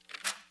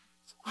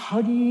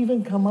 How do you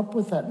even come up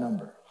with that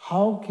number?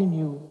 How can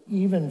you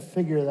even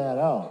figure that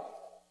out?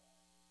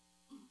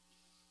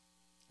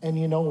 And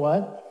you know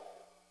what?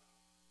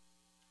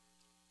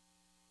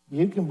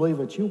 You can believe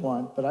what you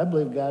want, but I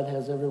believe God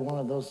has every one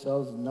of those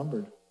cells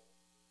numbered.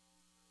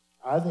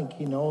 I think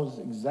he knows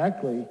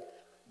exactly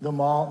the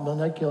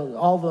molecule,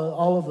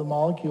 all of the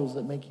molecules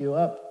that make you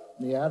up,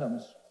 the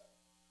atoms.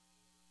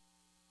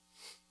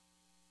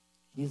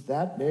 He's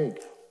that big.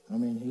 I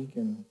mean, he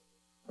can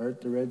part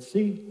the Red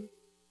Sea.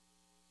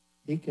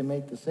 He can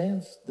make the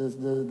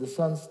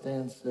sun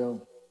stand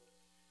still.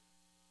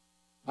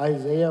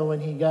 Isaiah, when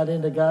he got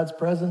into God's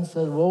presence,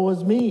 said, woe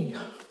is me.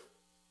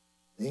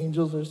 The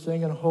angels are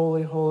singing,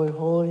 holy, holy,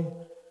 holy.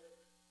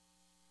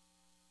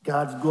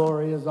 God's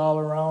glory is all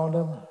around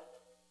him.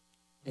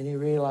 And he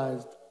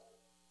realized,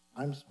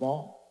 I'm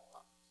small.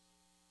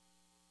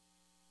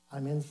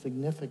 I'm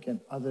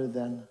insignificant other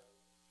than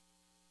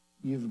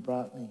you've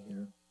brought me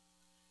here.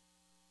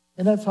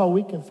 And that's how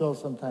we can feel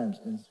sometimes,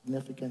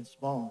 insignificant,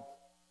 small.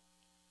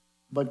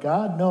 But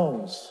God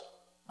knows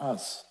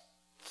us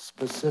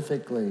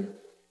specifically,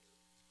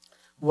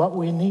 what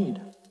we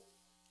need.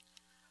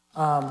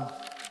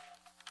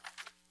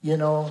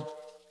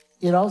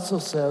 It also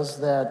says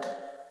that,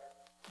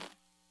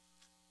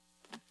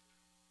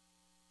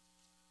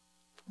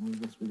 I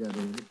guess we got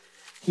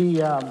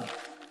to,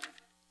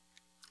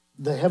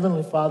 the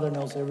Heavenly Father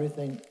knows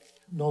everything,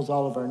 knows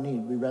all of our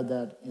need. We read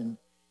that in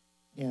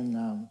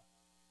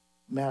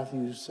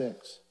Matthew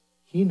 6.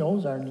 He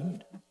knows our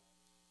need.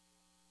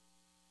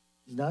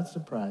 He's not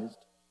surprised.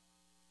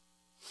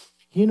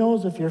 He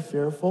knows if you're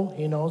fearful.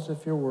 He knows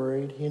if you're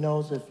worried. He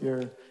knows if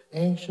you're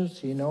anxious.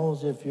 He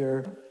knows if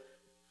you're,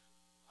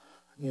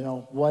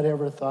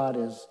 whatever thought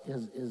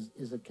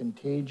is a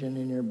contagion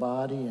in your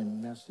body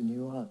and messing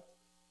you up.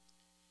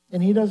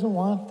 And he doesn't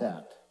want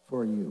that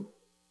for you.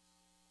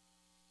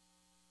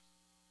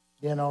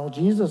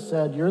 Jesus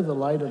said, you're the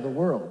light of the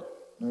world.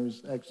 It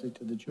was actually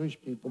to the Jewish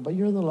people, but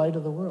you're the light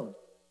of the world.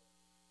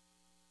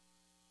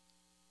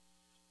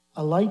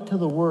 A light to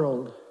the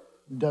world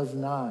does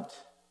not,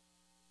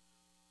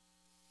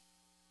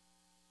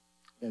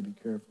 gotta be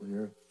careful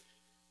here.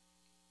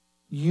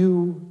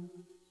 You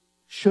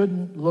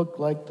shouldn't look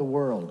like the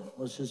world.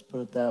 Let's just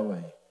put it that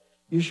way.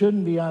 You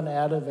shouldn't be on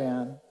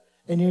Ativan,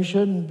 and you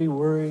shouldn't be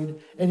worried,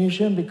 and you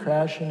shouldn't be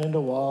crashing into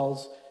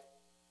walls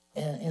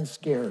and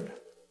scared.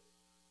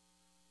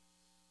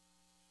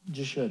 You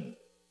just shouldn't.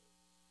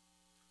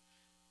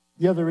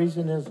 The other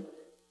reason is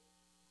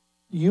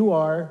you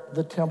are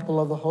the temple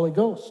of the Holy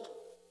Ghost.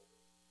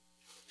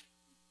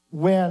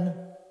 When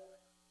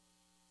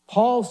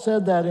Paul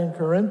said that in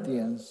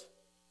Corinthians,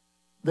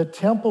 the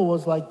temple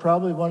was like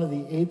probably one of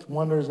the 8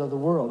 wonders of the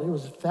world. It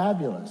was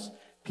fabulous.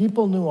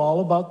 People knew all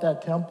about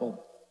that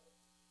temple.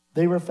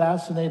 They were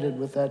fascinated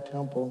with that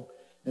temple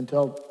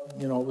until,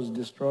 it was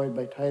destroyed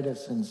by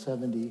Titus in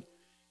 70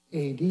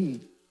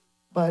 AD.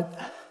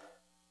 But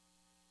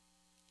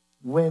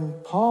when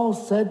Paul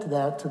said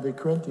that to the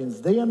Corinthians,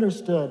 they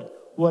understood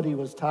what he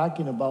was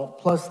talking about.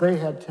 Plus, they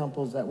had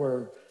temples that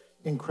were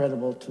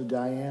incredible to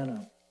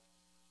Diana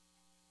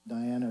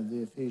of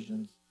the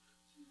Ephesians.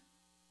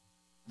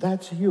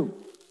 That's you.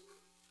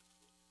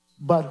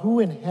 But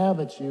who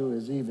inhabits you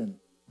is even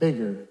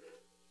bigger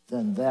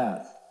than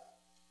that.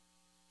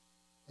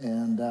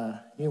 And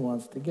he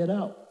wants to get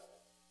out.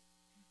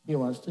 He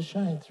wants to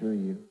shine through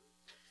you.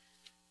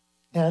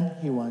 And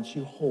he wants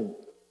you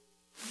whole.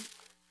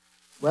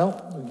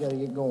 Well, we've got to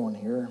get going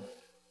here.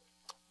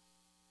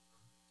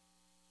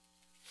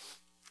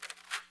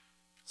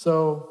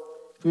 So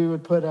if we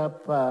would put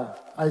up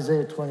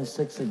Isaiah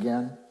 26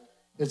 again,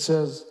 it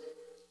says,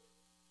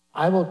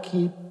 thou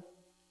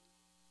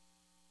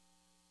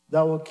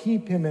will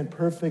keep him in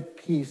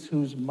perfect peace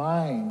whose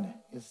mind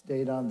is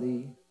stayed on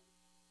thee.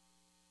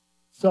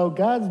 So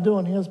God's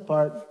doing his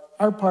part.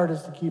 Our part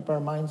is to keep our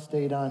mind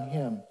stayed on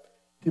him.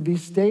 To be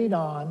stayed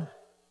on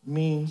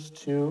means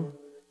to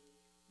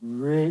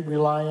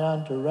rely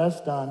on, to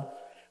rest on.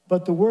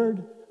 But the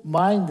word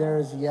mind there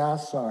is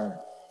yasar.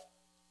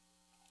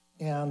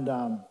 And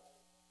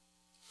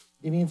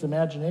it means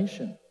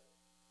imagination.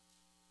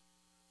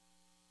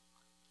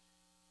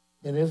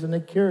 And isn't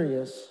it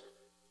curious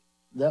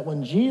that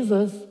when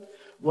Jesus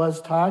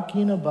was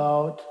talking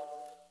about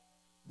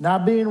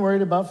not being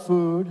worried about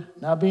food,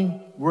 not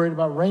being worried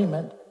about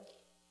raiment,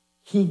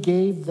 he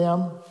gave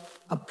them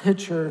a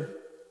picture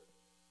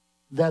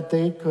that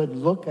they could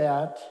look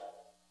at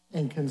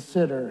and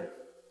consider.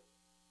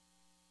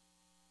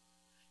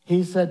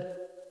 He said,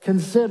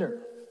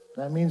 consider.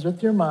 That means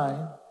with your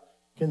mind.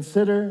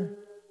 Consider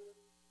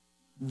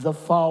the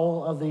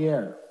fowl of the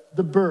air,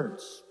 the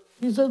birds.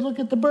 He said, look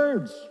at the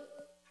birds.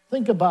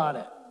 Think about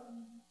it.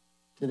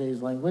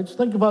 Today's language.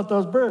 Think about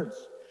those birds.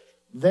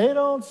 They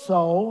don't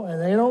sow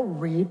and they don't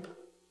reap,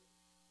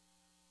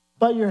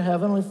 but your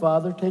heavenly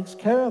Father takes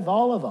care of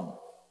all of them.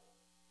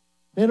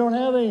 They don't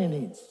have any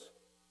needs.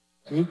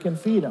 He can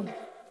feed them.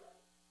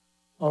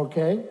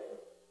 Okay?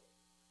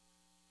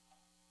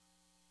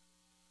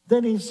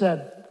 Then he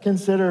said,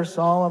 consider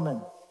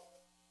Solomon,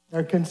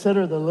 or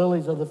consider the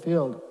lilies of the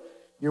field.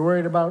 You're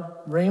worried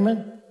about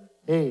raiment?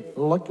 Hey,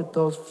 look at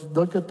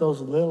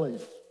those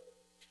lilies.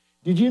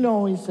 Did you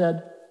know he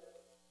said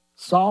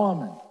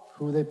Solomon,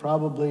 who they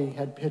probably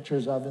had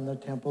pictures of in the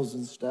temples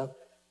and stuff?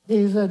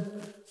 He said,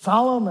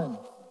 Solomon,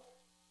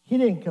 he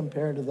didn't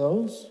compare to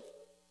those.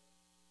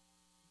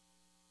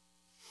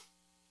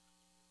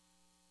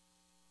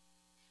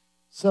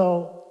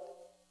 So,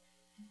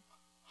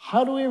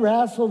 how do we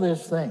wrestle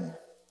this thing?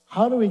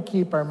 How do we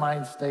keep our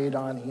mind stayed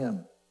on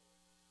him?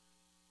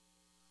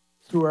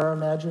 Through our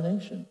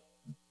imagination.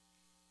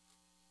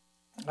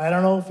 I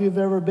don't know if you've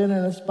ever been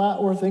in a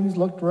spot where things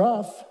looked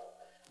rough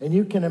and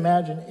you can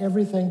imagine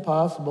everything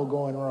possible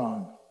going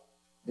wrong.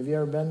 Have you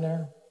ever been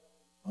there?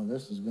 Oh,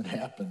 this is going to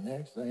happen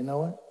next. You know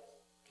what?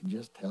 I can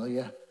just tell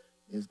you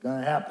it's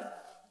going to happen.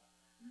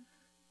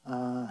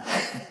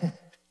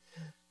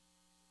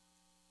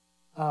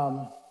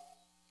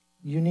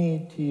 You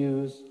need to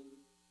use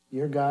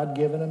your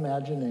God-given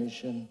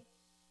imagination.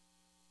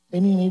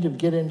 And you need to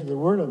get into the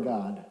Word of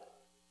God.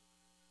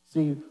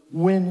 See,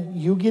 when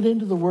you get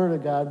into the Word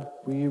of God,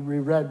 we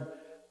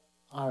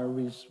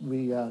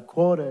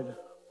quoted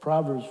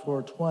Proverbs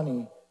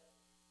 4:20.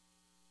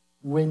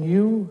 When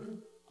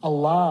you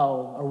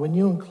allow, or when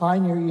you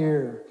incline your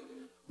ear,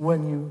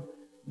 when you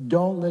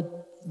don't let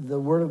the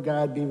Word of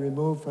God be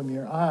removed from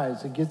your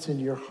eyes, it gets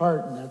into your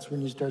heart, and that's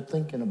when you start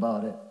thinking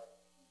about it.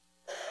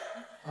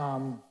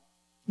 And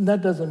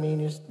that doesn't mean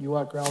you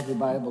walk around with your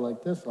Bible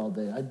like this all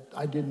day.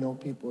 I did know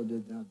people who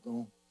did that,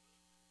 though.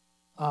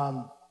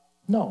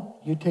 No,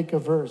 you take a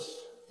verse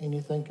and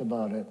you think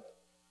about it.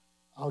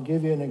 I'll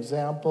give you an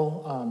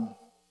example.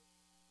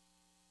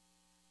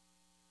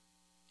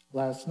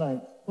 Last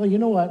night. Well, you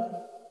know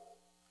what?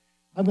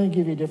 I'm going to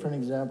give you a different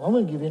example. I'm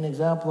going to give you an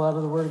example out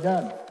of the Word of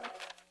God.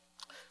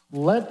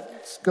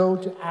 Let's go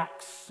to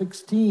Acts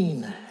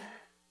 16.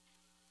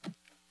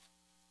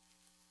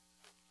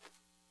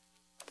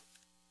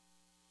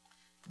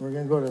 We're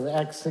going to go to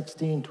Acts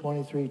 16,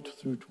 23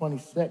 through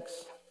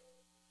 26.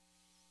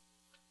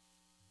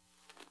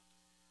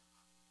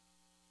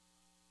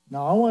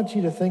 Now, I want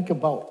you to think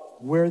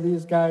about where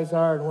these guys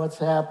are and what's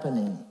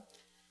happening.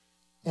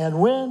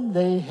 And when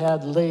they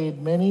had laid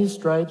many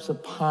stripes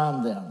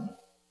upon them,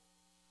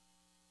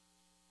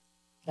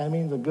 I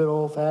mean the good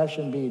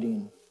old-fashioned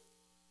beating,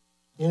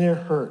 and it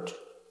hurt,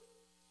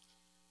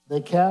 they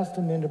cast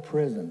them into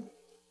prison.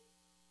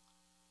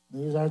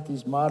 These aren't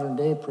these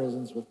modern-day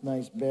prisons with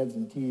nice beds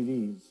and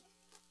TVs.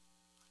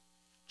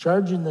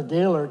 Charging the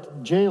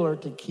jailer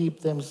to keep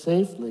them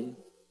safely,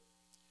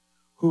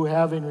 who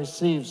having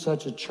received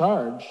such a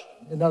charge,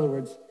 in other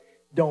words,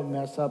 don't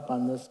mess up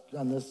on this,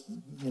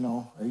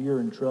 or you're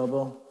in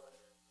trouble.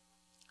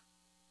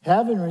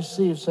 Having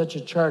received such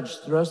a charge,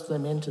 thrust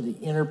them into the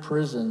inner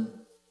prison.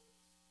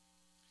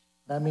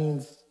 That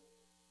means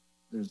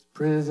there's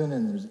prison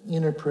and there's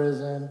inner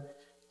prison,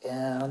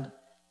 and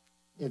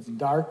it's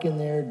dark in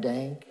there,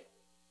 dank.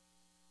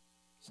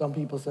 Some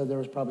people said there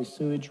was probably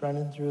sewage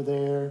running through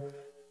there.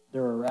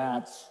 There were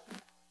rats.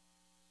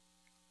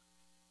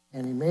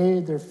 And he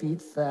made their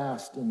feet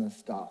fast in the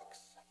stocks.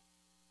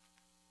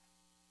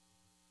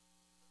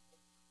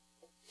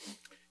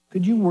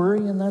 Could you worry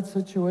in that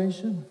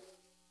situation?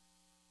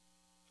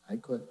 I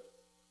could.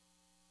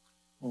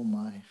 Oh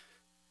my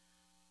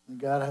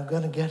God, I'm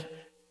going to get,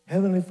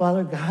 Heavenly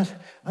Father, God,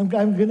 I'm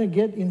going to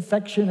get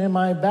infection in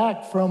my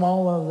back from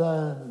all of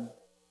the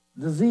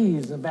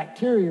disease and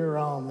bacteria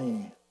around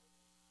me.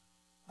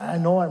 I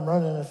know I'm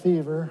running a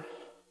fever.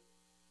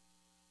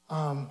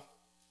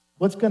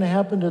 What's going to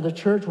happen to the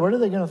church? What are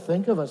they going to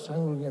think of us?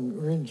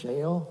 We're in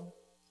jail,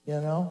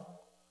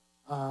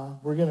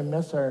 We're going to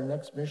miss our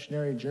next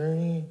missionary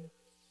journey.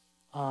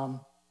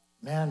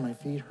 Man, my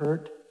feet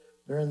hurt.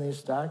 They're in these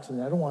stocks,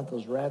 and I don't want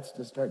those rats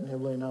to start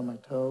nibbling on my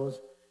toes.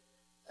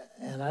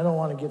 And I don't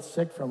want to get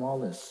sick from all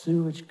this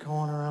sewage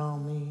going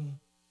around me.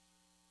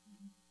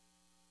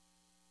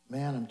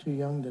 Man, I'm too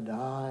young to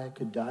die. I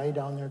could die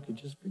down there. Could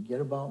just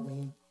forget about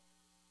me.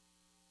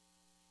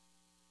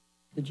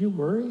 Could you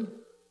worry?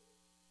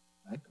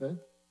 I could.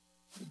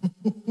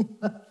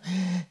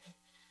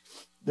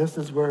 This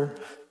is where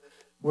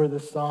the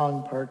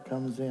song part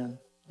comes in.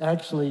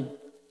 Actually,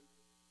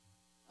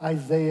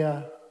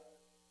 Isaiah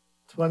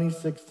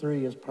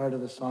 26:3 is part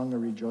of the song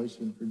of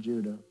rejoicing for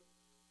Judah.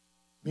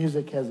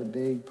 Music has a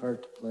big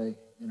part to play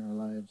in our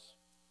lives.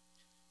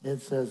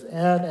 It says,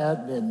 and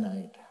at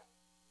midnight,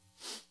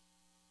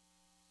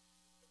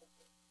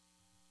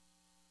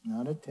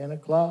 not at 10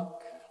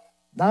 o'clock,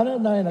 not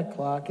at 9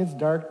 o'clock, it's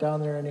dark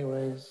down there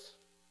anyways,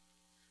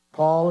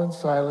 Paul and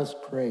Silas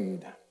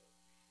prayed.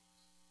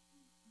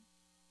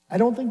 I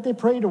don't think they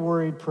prayed a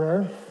worried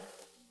prayer.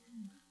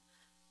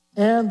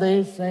 And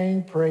they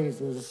sang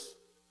praises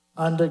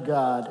unto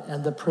God,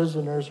 and the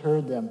prisoners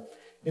heard them.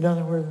 In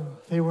other words,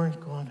 they weren't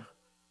going,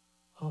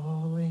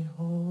 holy,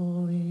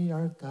 holy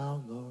art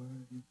thou,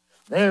 Lord.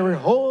 They were,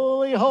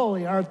 holy,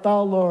 holy art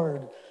thou,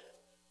 Lord.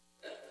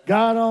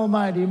 God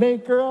Almighty,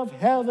 maker of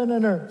heaven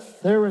and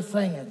earth. They were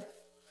singing.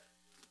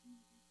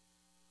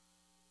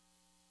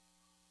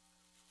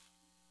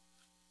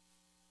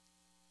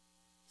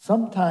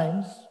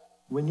 Sometimes,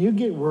 when you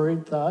get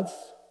worried thoughts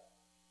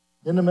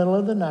in the middle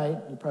of the night,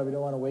 you probably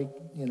don't want to wake,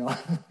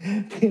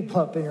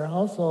 people up in your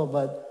household,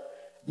 but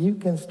you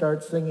can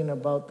start singing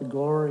about the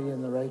glory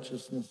and the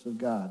righteousness of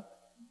God.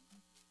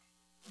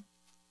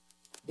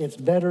 It's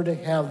better to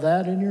have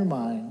that in your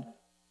mind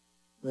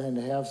than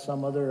to have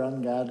some other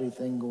ungodly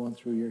thing going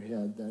through your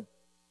head that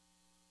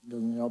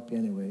doesn't help you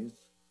anyways.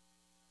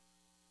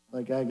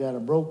 Like I got a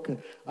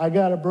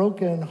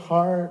broken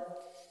heart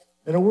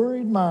and a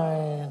worried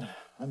mind.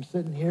 I'm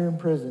sitting here in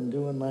prison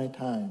doing my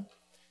time.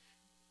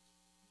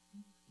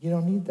 You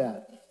don't need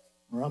that.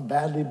 Or I'm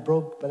badly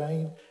broke,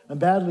 I'm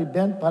badly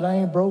bent, but I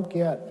ain't broke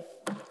yet.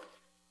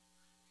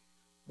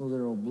 Those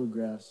are old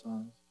bluegrass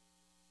songs.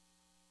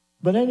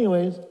 But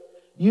anyways,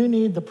 you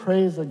need the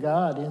praise of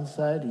God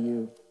inside of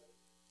you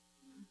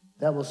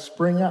that will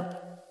spring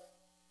up.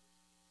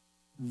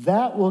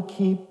 That will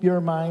keep your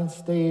mind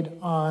stayed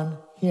on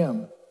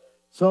him.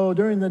 So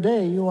during the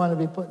day, you want to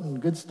be putting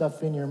good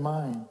stuff in your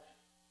mind.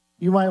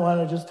 You might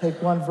want to just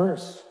take one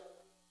verse.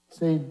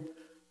 Say,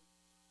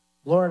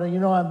 Lord, you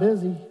know I'm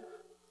busy.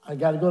 I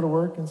got to go to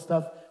work and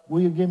stuff.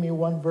 Will you give me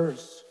one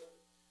verse?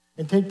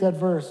 And take that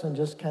verse and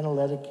just kind of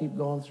let it keep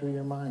going through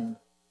your mind.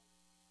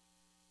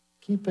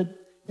 Keep it,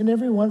 and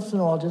every once in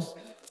a while, just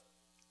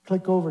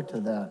click over to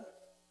that.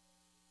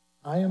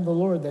 I am the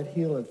Lord that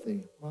healeth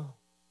thee. Wow,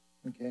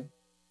 okay.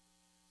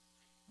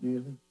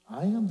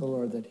 I am the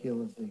Lord that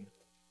healeth thee.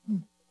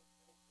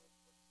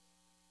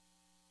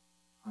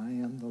 I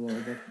am the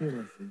Lord that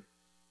healeth thee.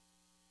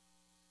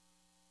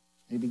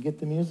 Maybe get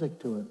the music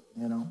to it,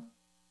 you know.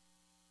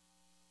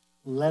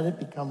 Let it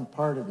become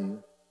part of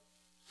you.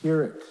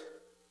 Hear it.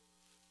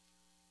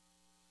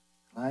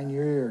 Line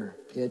your ear.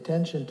 Pay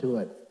attention to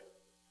it.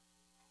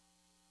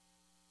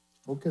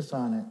 Focus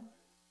on it.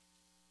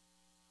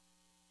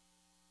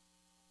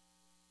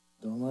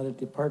 Don't let it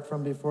depart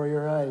from before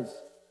your eyes.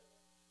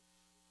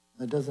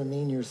 That doesn't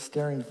mean you're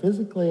staring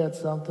physically at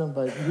something,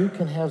 but you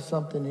can have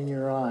something in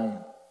your eye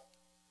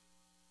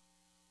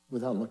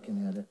without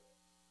looking at it.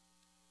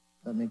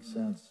 That makes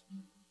sense.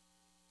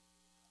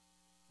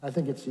 I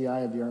think it's the eye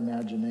of your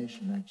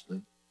imagination,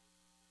 actually.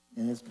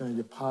 And it's going to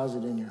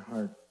deposit in your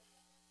heart.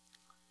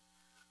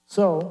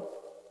 So,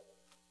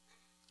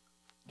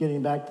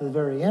 getting back to the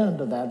very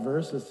end of that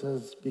verse, it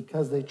says,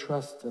 because they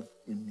trusteth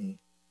in me.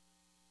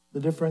 The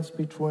difference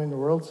between the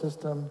world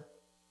system,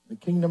 the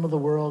kingdom of the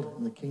world,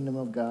 and the kingdom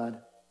of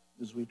God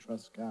is we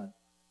trust God.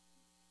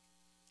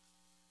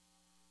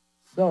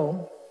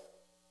 So,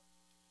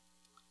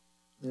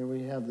 there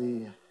we have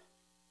the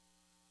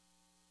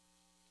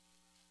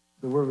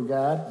Word of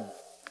God.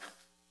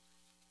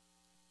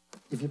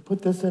 If you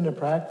put this into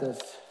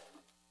practice,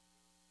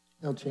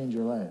 it'll change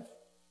your life.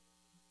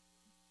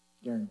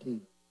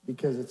 Guaranteed.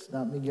 Because it's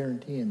not me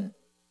guaranteeing it.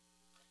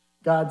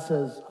 God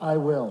says, I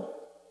will.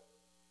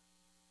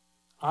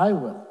 I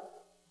will.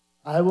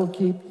 I will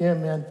keep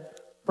him in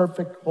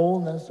perfect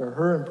wholeness, or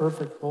her in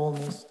perfect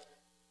wholeness.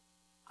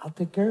 I'll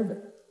take care of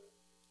it.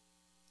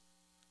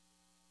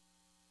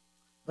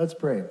 Let's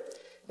pray.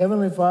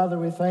 Heavenly Father,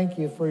 we thank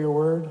you for your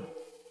word.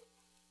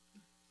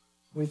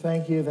 We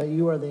thank you that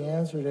you are the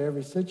answer to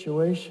every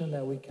situation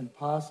that we can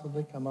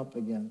possibly come up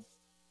against.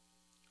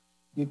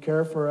 You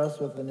care for us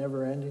with a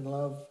never-ending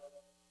love.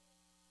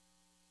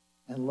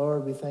 And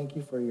Lord, we thank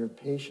you for your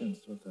patience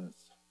with us.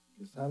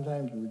 Because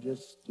sometimes we're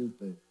just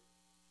stupid.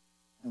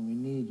 And we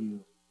need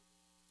you.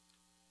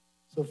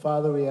 So,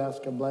 Father, we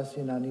ask a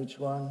blessing on each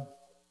one.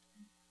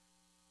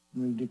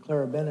 And we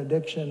declare a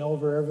benediction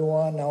over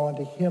everyone. Now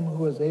unto him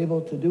who is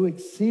able to do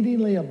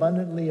exceedingly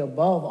abundantly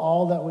above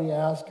all that we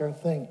ask or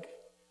think,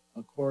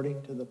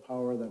 according to the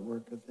power that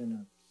worketh in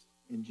us.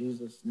 In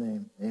Jesus'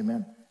 name,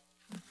 amen.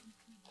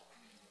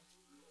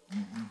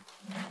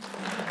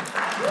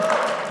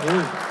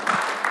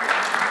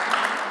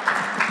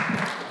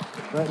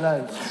 Right,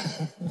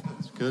 nice.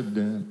 It's good,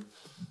 Dan.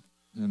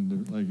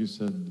 And like you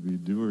said, to be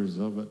doers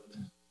of it.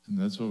 And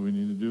that's what we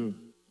need to do.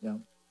 Yeah.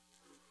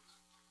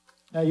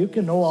 Now you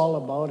can know all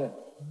about it.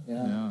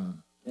 Yeah.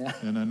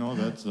 And I know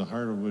that's the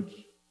heart of what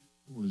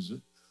was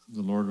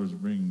the Lord was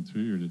bringing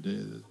through you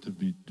today, to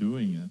be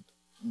doing it.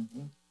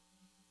 Mm-hmm.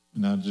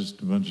 Not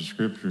just a bunch of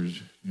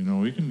scriptures. You know,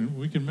 we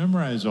can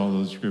memorize all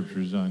those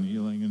scriptures on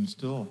healing and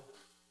still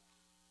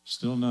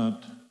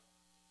not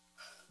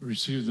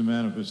receive the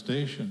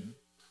manifestation.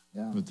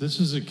 Yeah. But this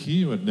is the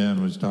key, what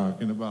Dan was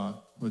talking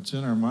about, what's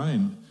in our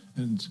mind.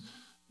 And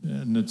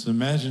it's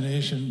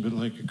imagination, but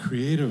like a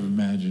creative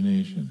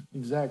imagination.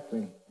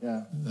 Exactly,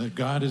 yeah. That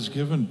God has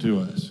given to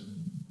us.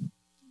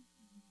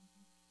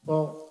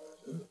 Well,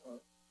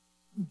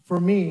 for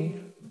me,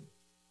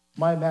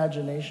 my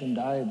imagination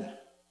died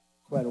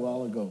quite a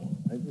while ago.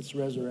 It's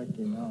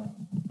resurrecting now.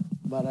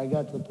 But I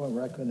got to the point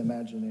where I couldn't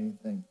imagine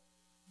anything.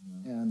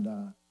 Yeah.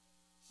 And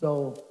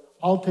so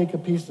I'll take a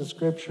piece of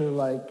scripture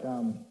like,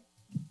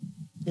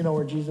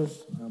 where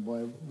Jesus,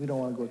 we don't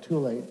want to go too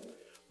late,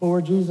 but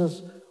where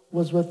Jesus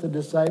was with the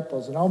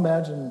disciples, and I'll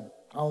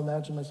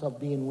imagine myself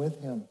being with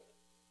him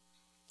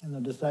and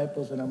the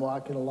disciples, and I'm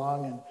walking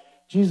along, and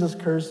Jesus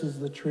curses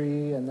the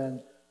tree, and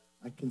then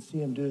I can see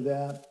him do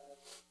that.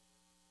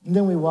 And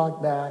then we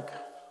walk back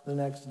the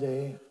next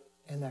day,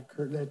 and that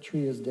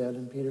tree is dead,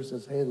 and Peter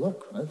says, hey,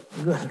 look,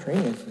 that tree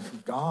is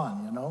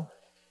gone,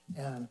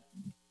 And,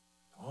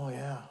 oh,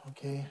 yeah,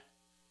 okay.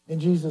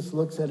 And Jesus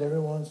looks at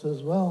everyone and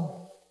says,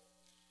 well,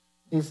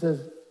 he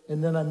says,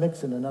 and then I'm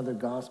mixing another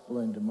gospel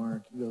into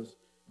Mark. He goes,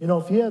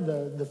 if you have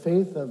the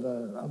faith of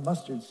a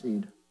mustard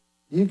seed,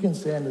 you can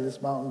say unto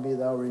this mountain, be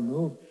thou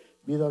removed,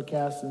 be thou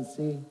cast in the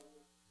sea.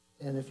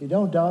 And if you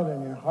don't doubt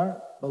in your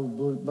heart,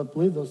 but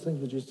believe those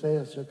things that you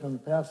say shall come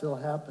to pass, it'll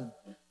happen.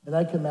 And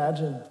I can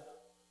imagine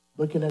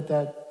looking at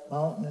that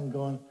mountain and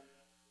going,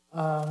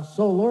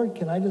 so Lord,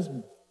 can I just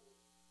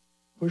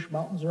push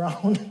mountains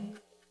around?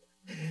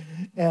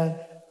 And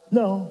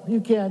no, you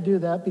can't do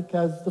that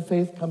because the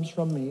faith comes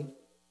from me.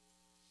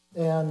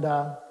 And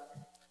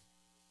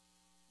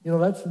You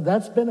know,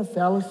 that's been a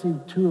fallacy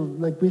too.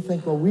 Like we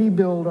think, well, we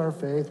build our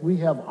faith, we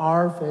have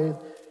our faith.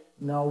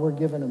 No, we're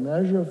given a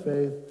measure of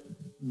faith.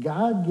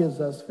 God gives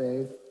us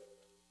faith.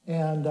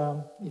 And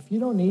if you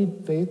don't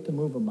need faith to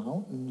move a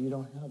mountain, you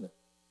don't have it.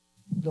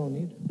 You don't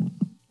need it,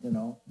 you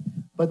know.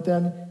 But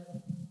then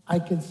I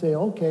can say,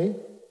 okay.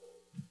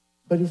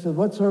 But he said,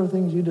 what sort of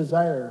things you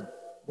desire?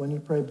 When you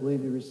pray,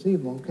 believe you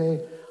receive them.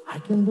 Okay, I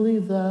can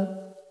believe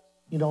that,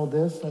 you know,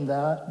 this and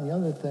that and the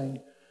other thing.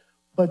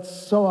 But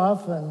so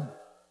often,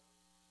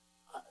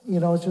 you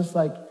know, it's just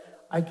like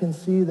I can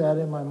see that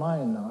in my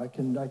mind now. I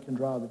can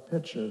draw the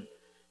picture.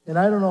 And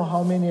I don't know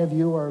how many of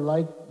you are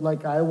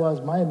like I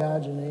was. My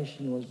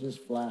imagination was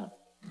just flat.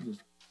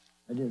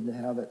 I didn't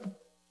have it,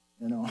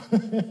 you know.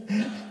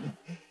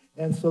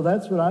 And so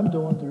that's what I'm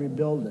doing to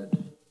rebuild it.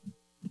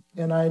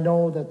 And I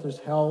know that there's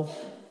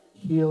health,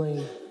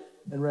 healing,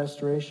 and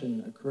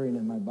restoration occurring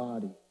in my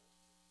body,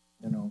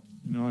 you know.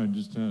 You know, I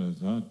just had a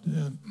thought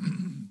that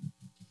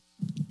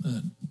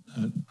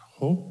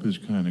hope is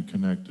kind of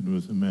connected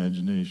with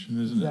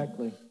imagination, isn't it?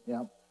 Exactly,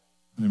 yeah.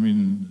 I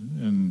mean,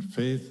 and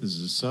faith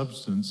is the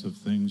substance of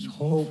things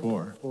hoped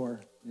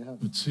for. Yeah.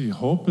 But see,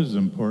 hope is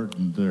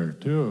important there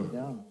too.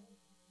 Yeah.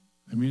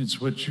 I mean, it's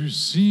what you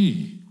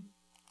see.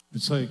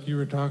 It's like you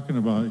were talking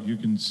about, you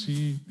can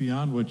see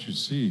beyond what you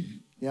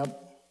see. Yep.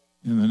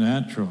 In the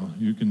natural,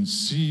 you can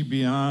see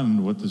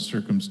beyond what the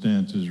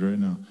circumstance is right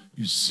now.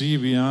 You see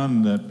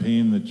beyond that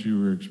pain that you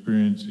were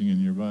experiencing in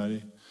your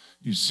body.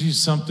 You see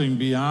something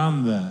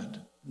beyond that.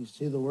 You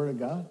see the Word of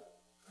God.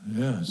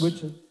 Yes.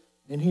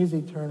 And He's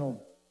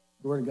eternal.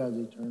 The Word of God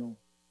is eternal.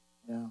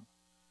 Yeah.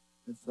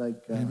 It's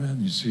like... Amen.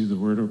 You see the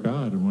Word of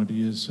God and what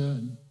He has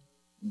said.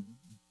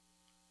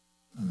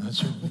 Mm-hmm. And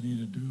that's what we need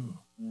to do.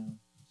 Yeah.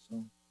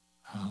 So.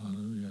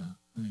 Hallelujah.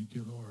 Thank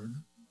you, Lord.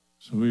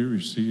 So we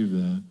receive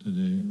that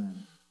today.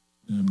 Amen.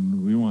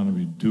 And we want to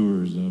be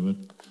doers of it.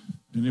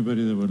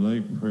 Anybody that would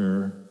like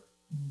prayer,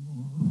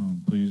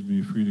 please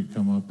be free to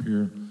come up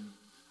here.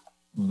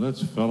 Well,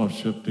 let's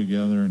fellowship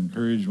together,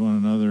 encourage one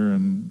another.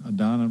 And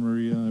Donna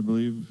Maria, I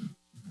believe,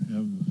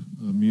 have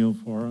a meal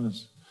for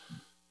us.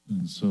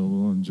 And so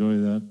we'll enjoy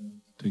that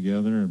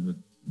together. But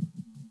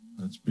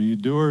let's be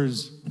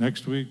doers.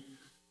 Next week,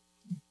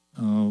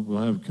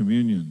 we'll have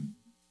communion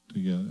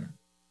together.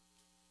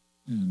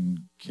 And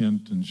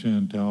Kent and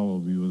Chantal will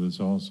be with us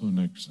also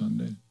next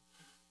Sunday.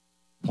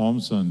 Palm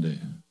Sunday.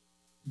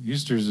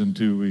 Easter's in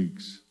 2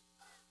 weeks.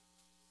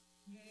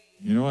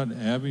 You know what,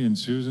 Abby and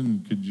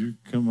Susan, could you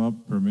come up,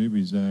 or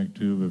maybe Zach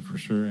too, but for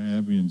sure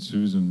Abby and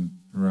Susan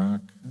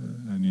Rock,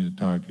 I need to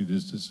talk to you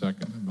just a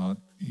second about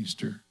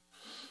Easter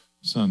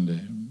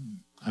Sunday.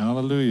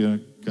 Hallelujah.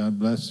 God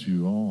bless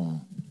you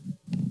all.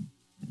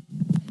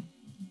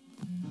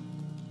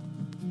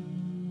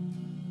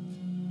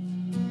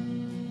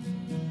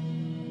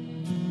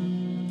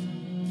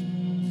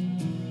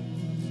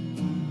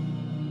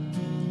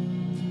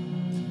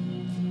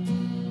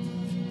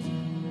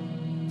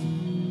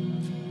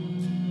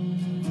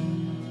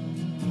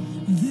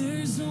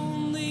 There's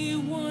only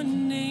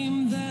one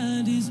name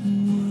that is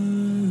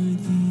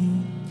worthy.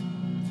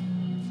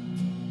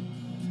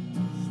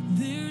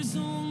 There's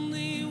only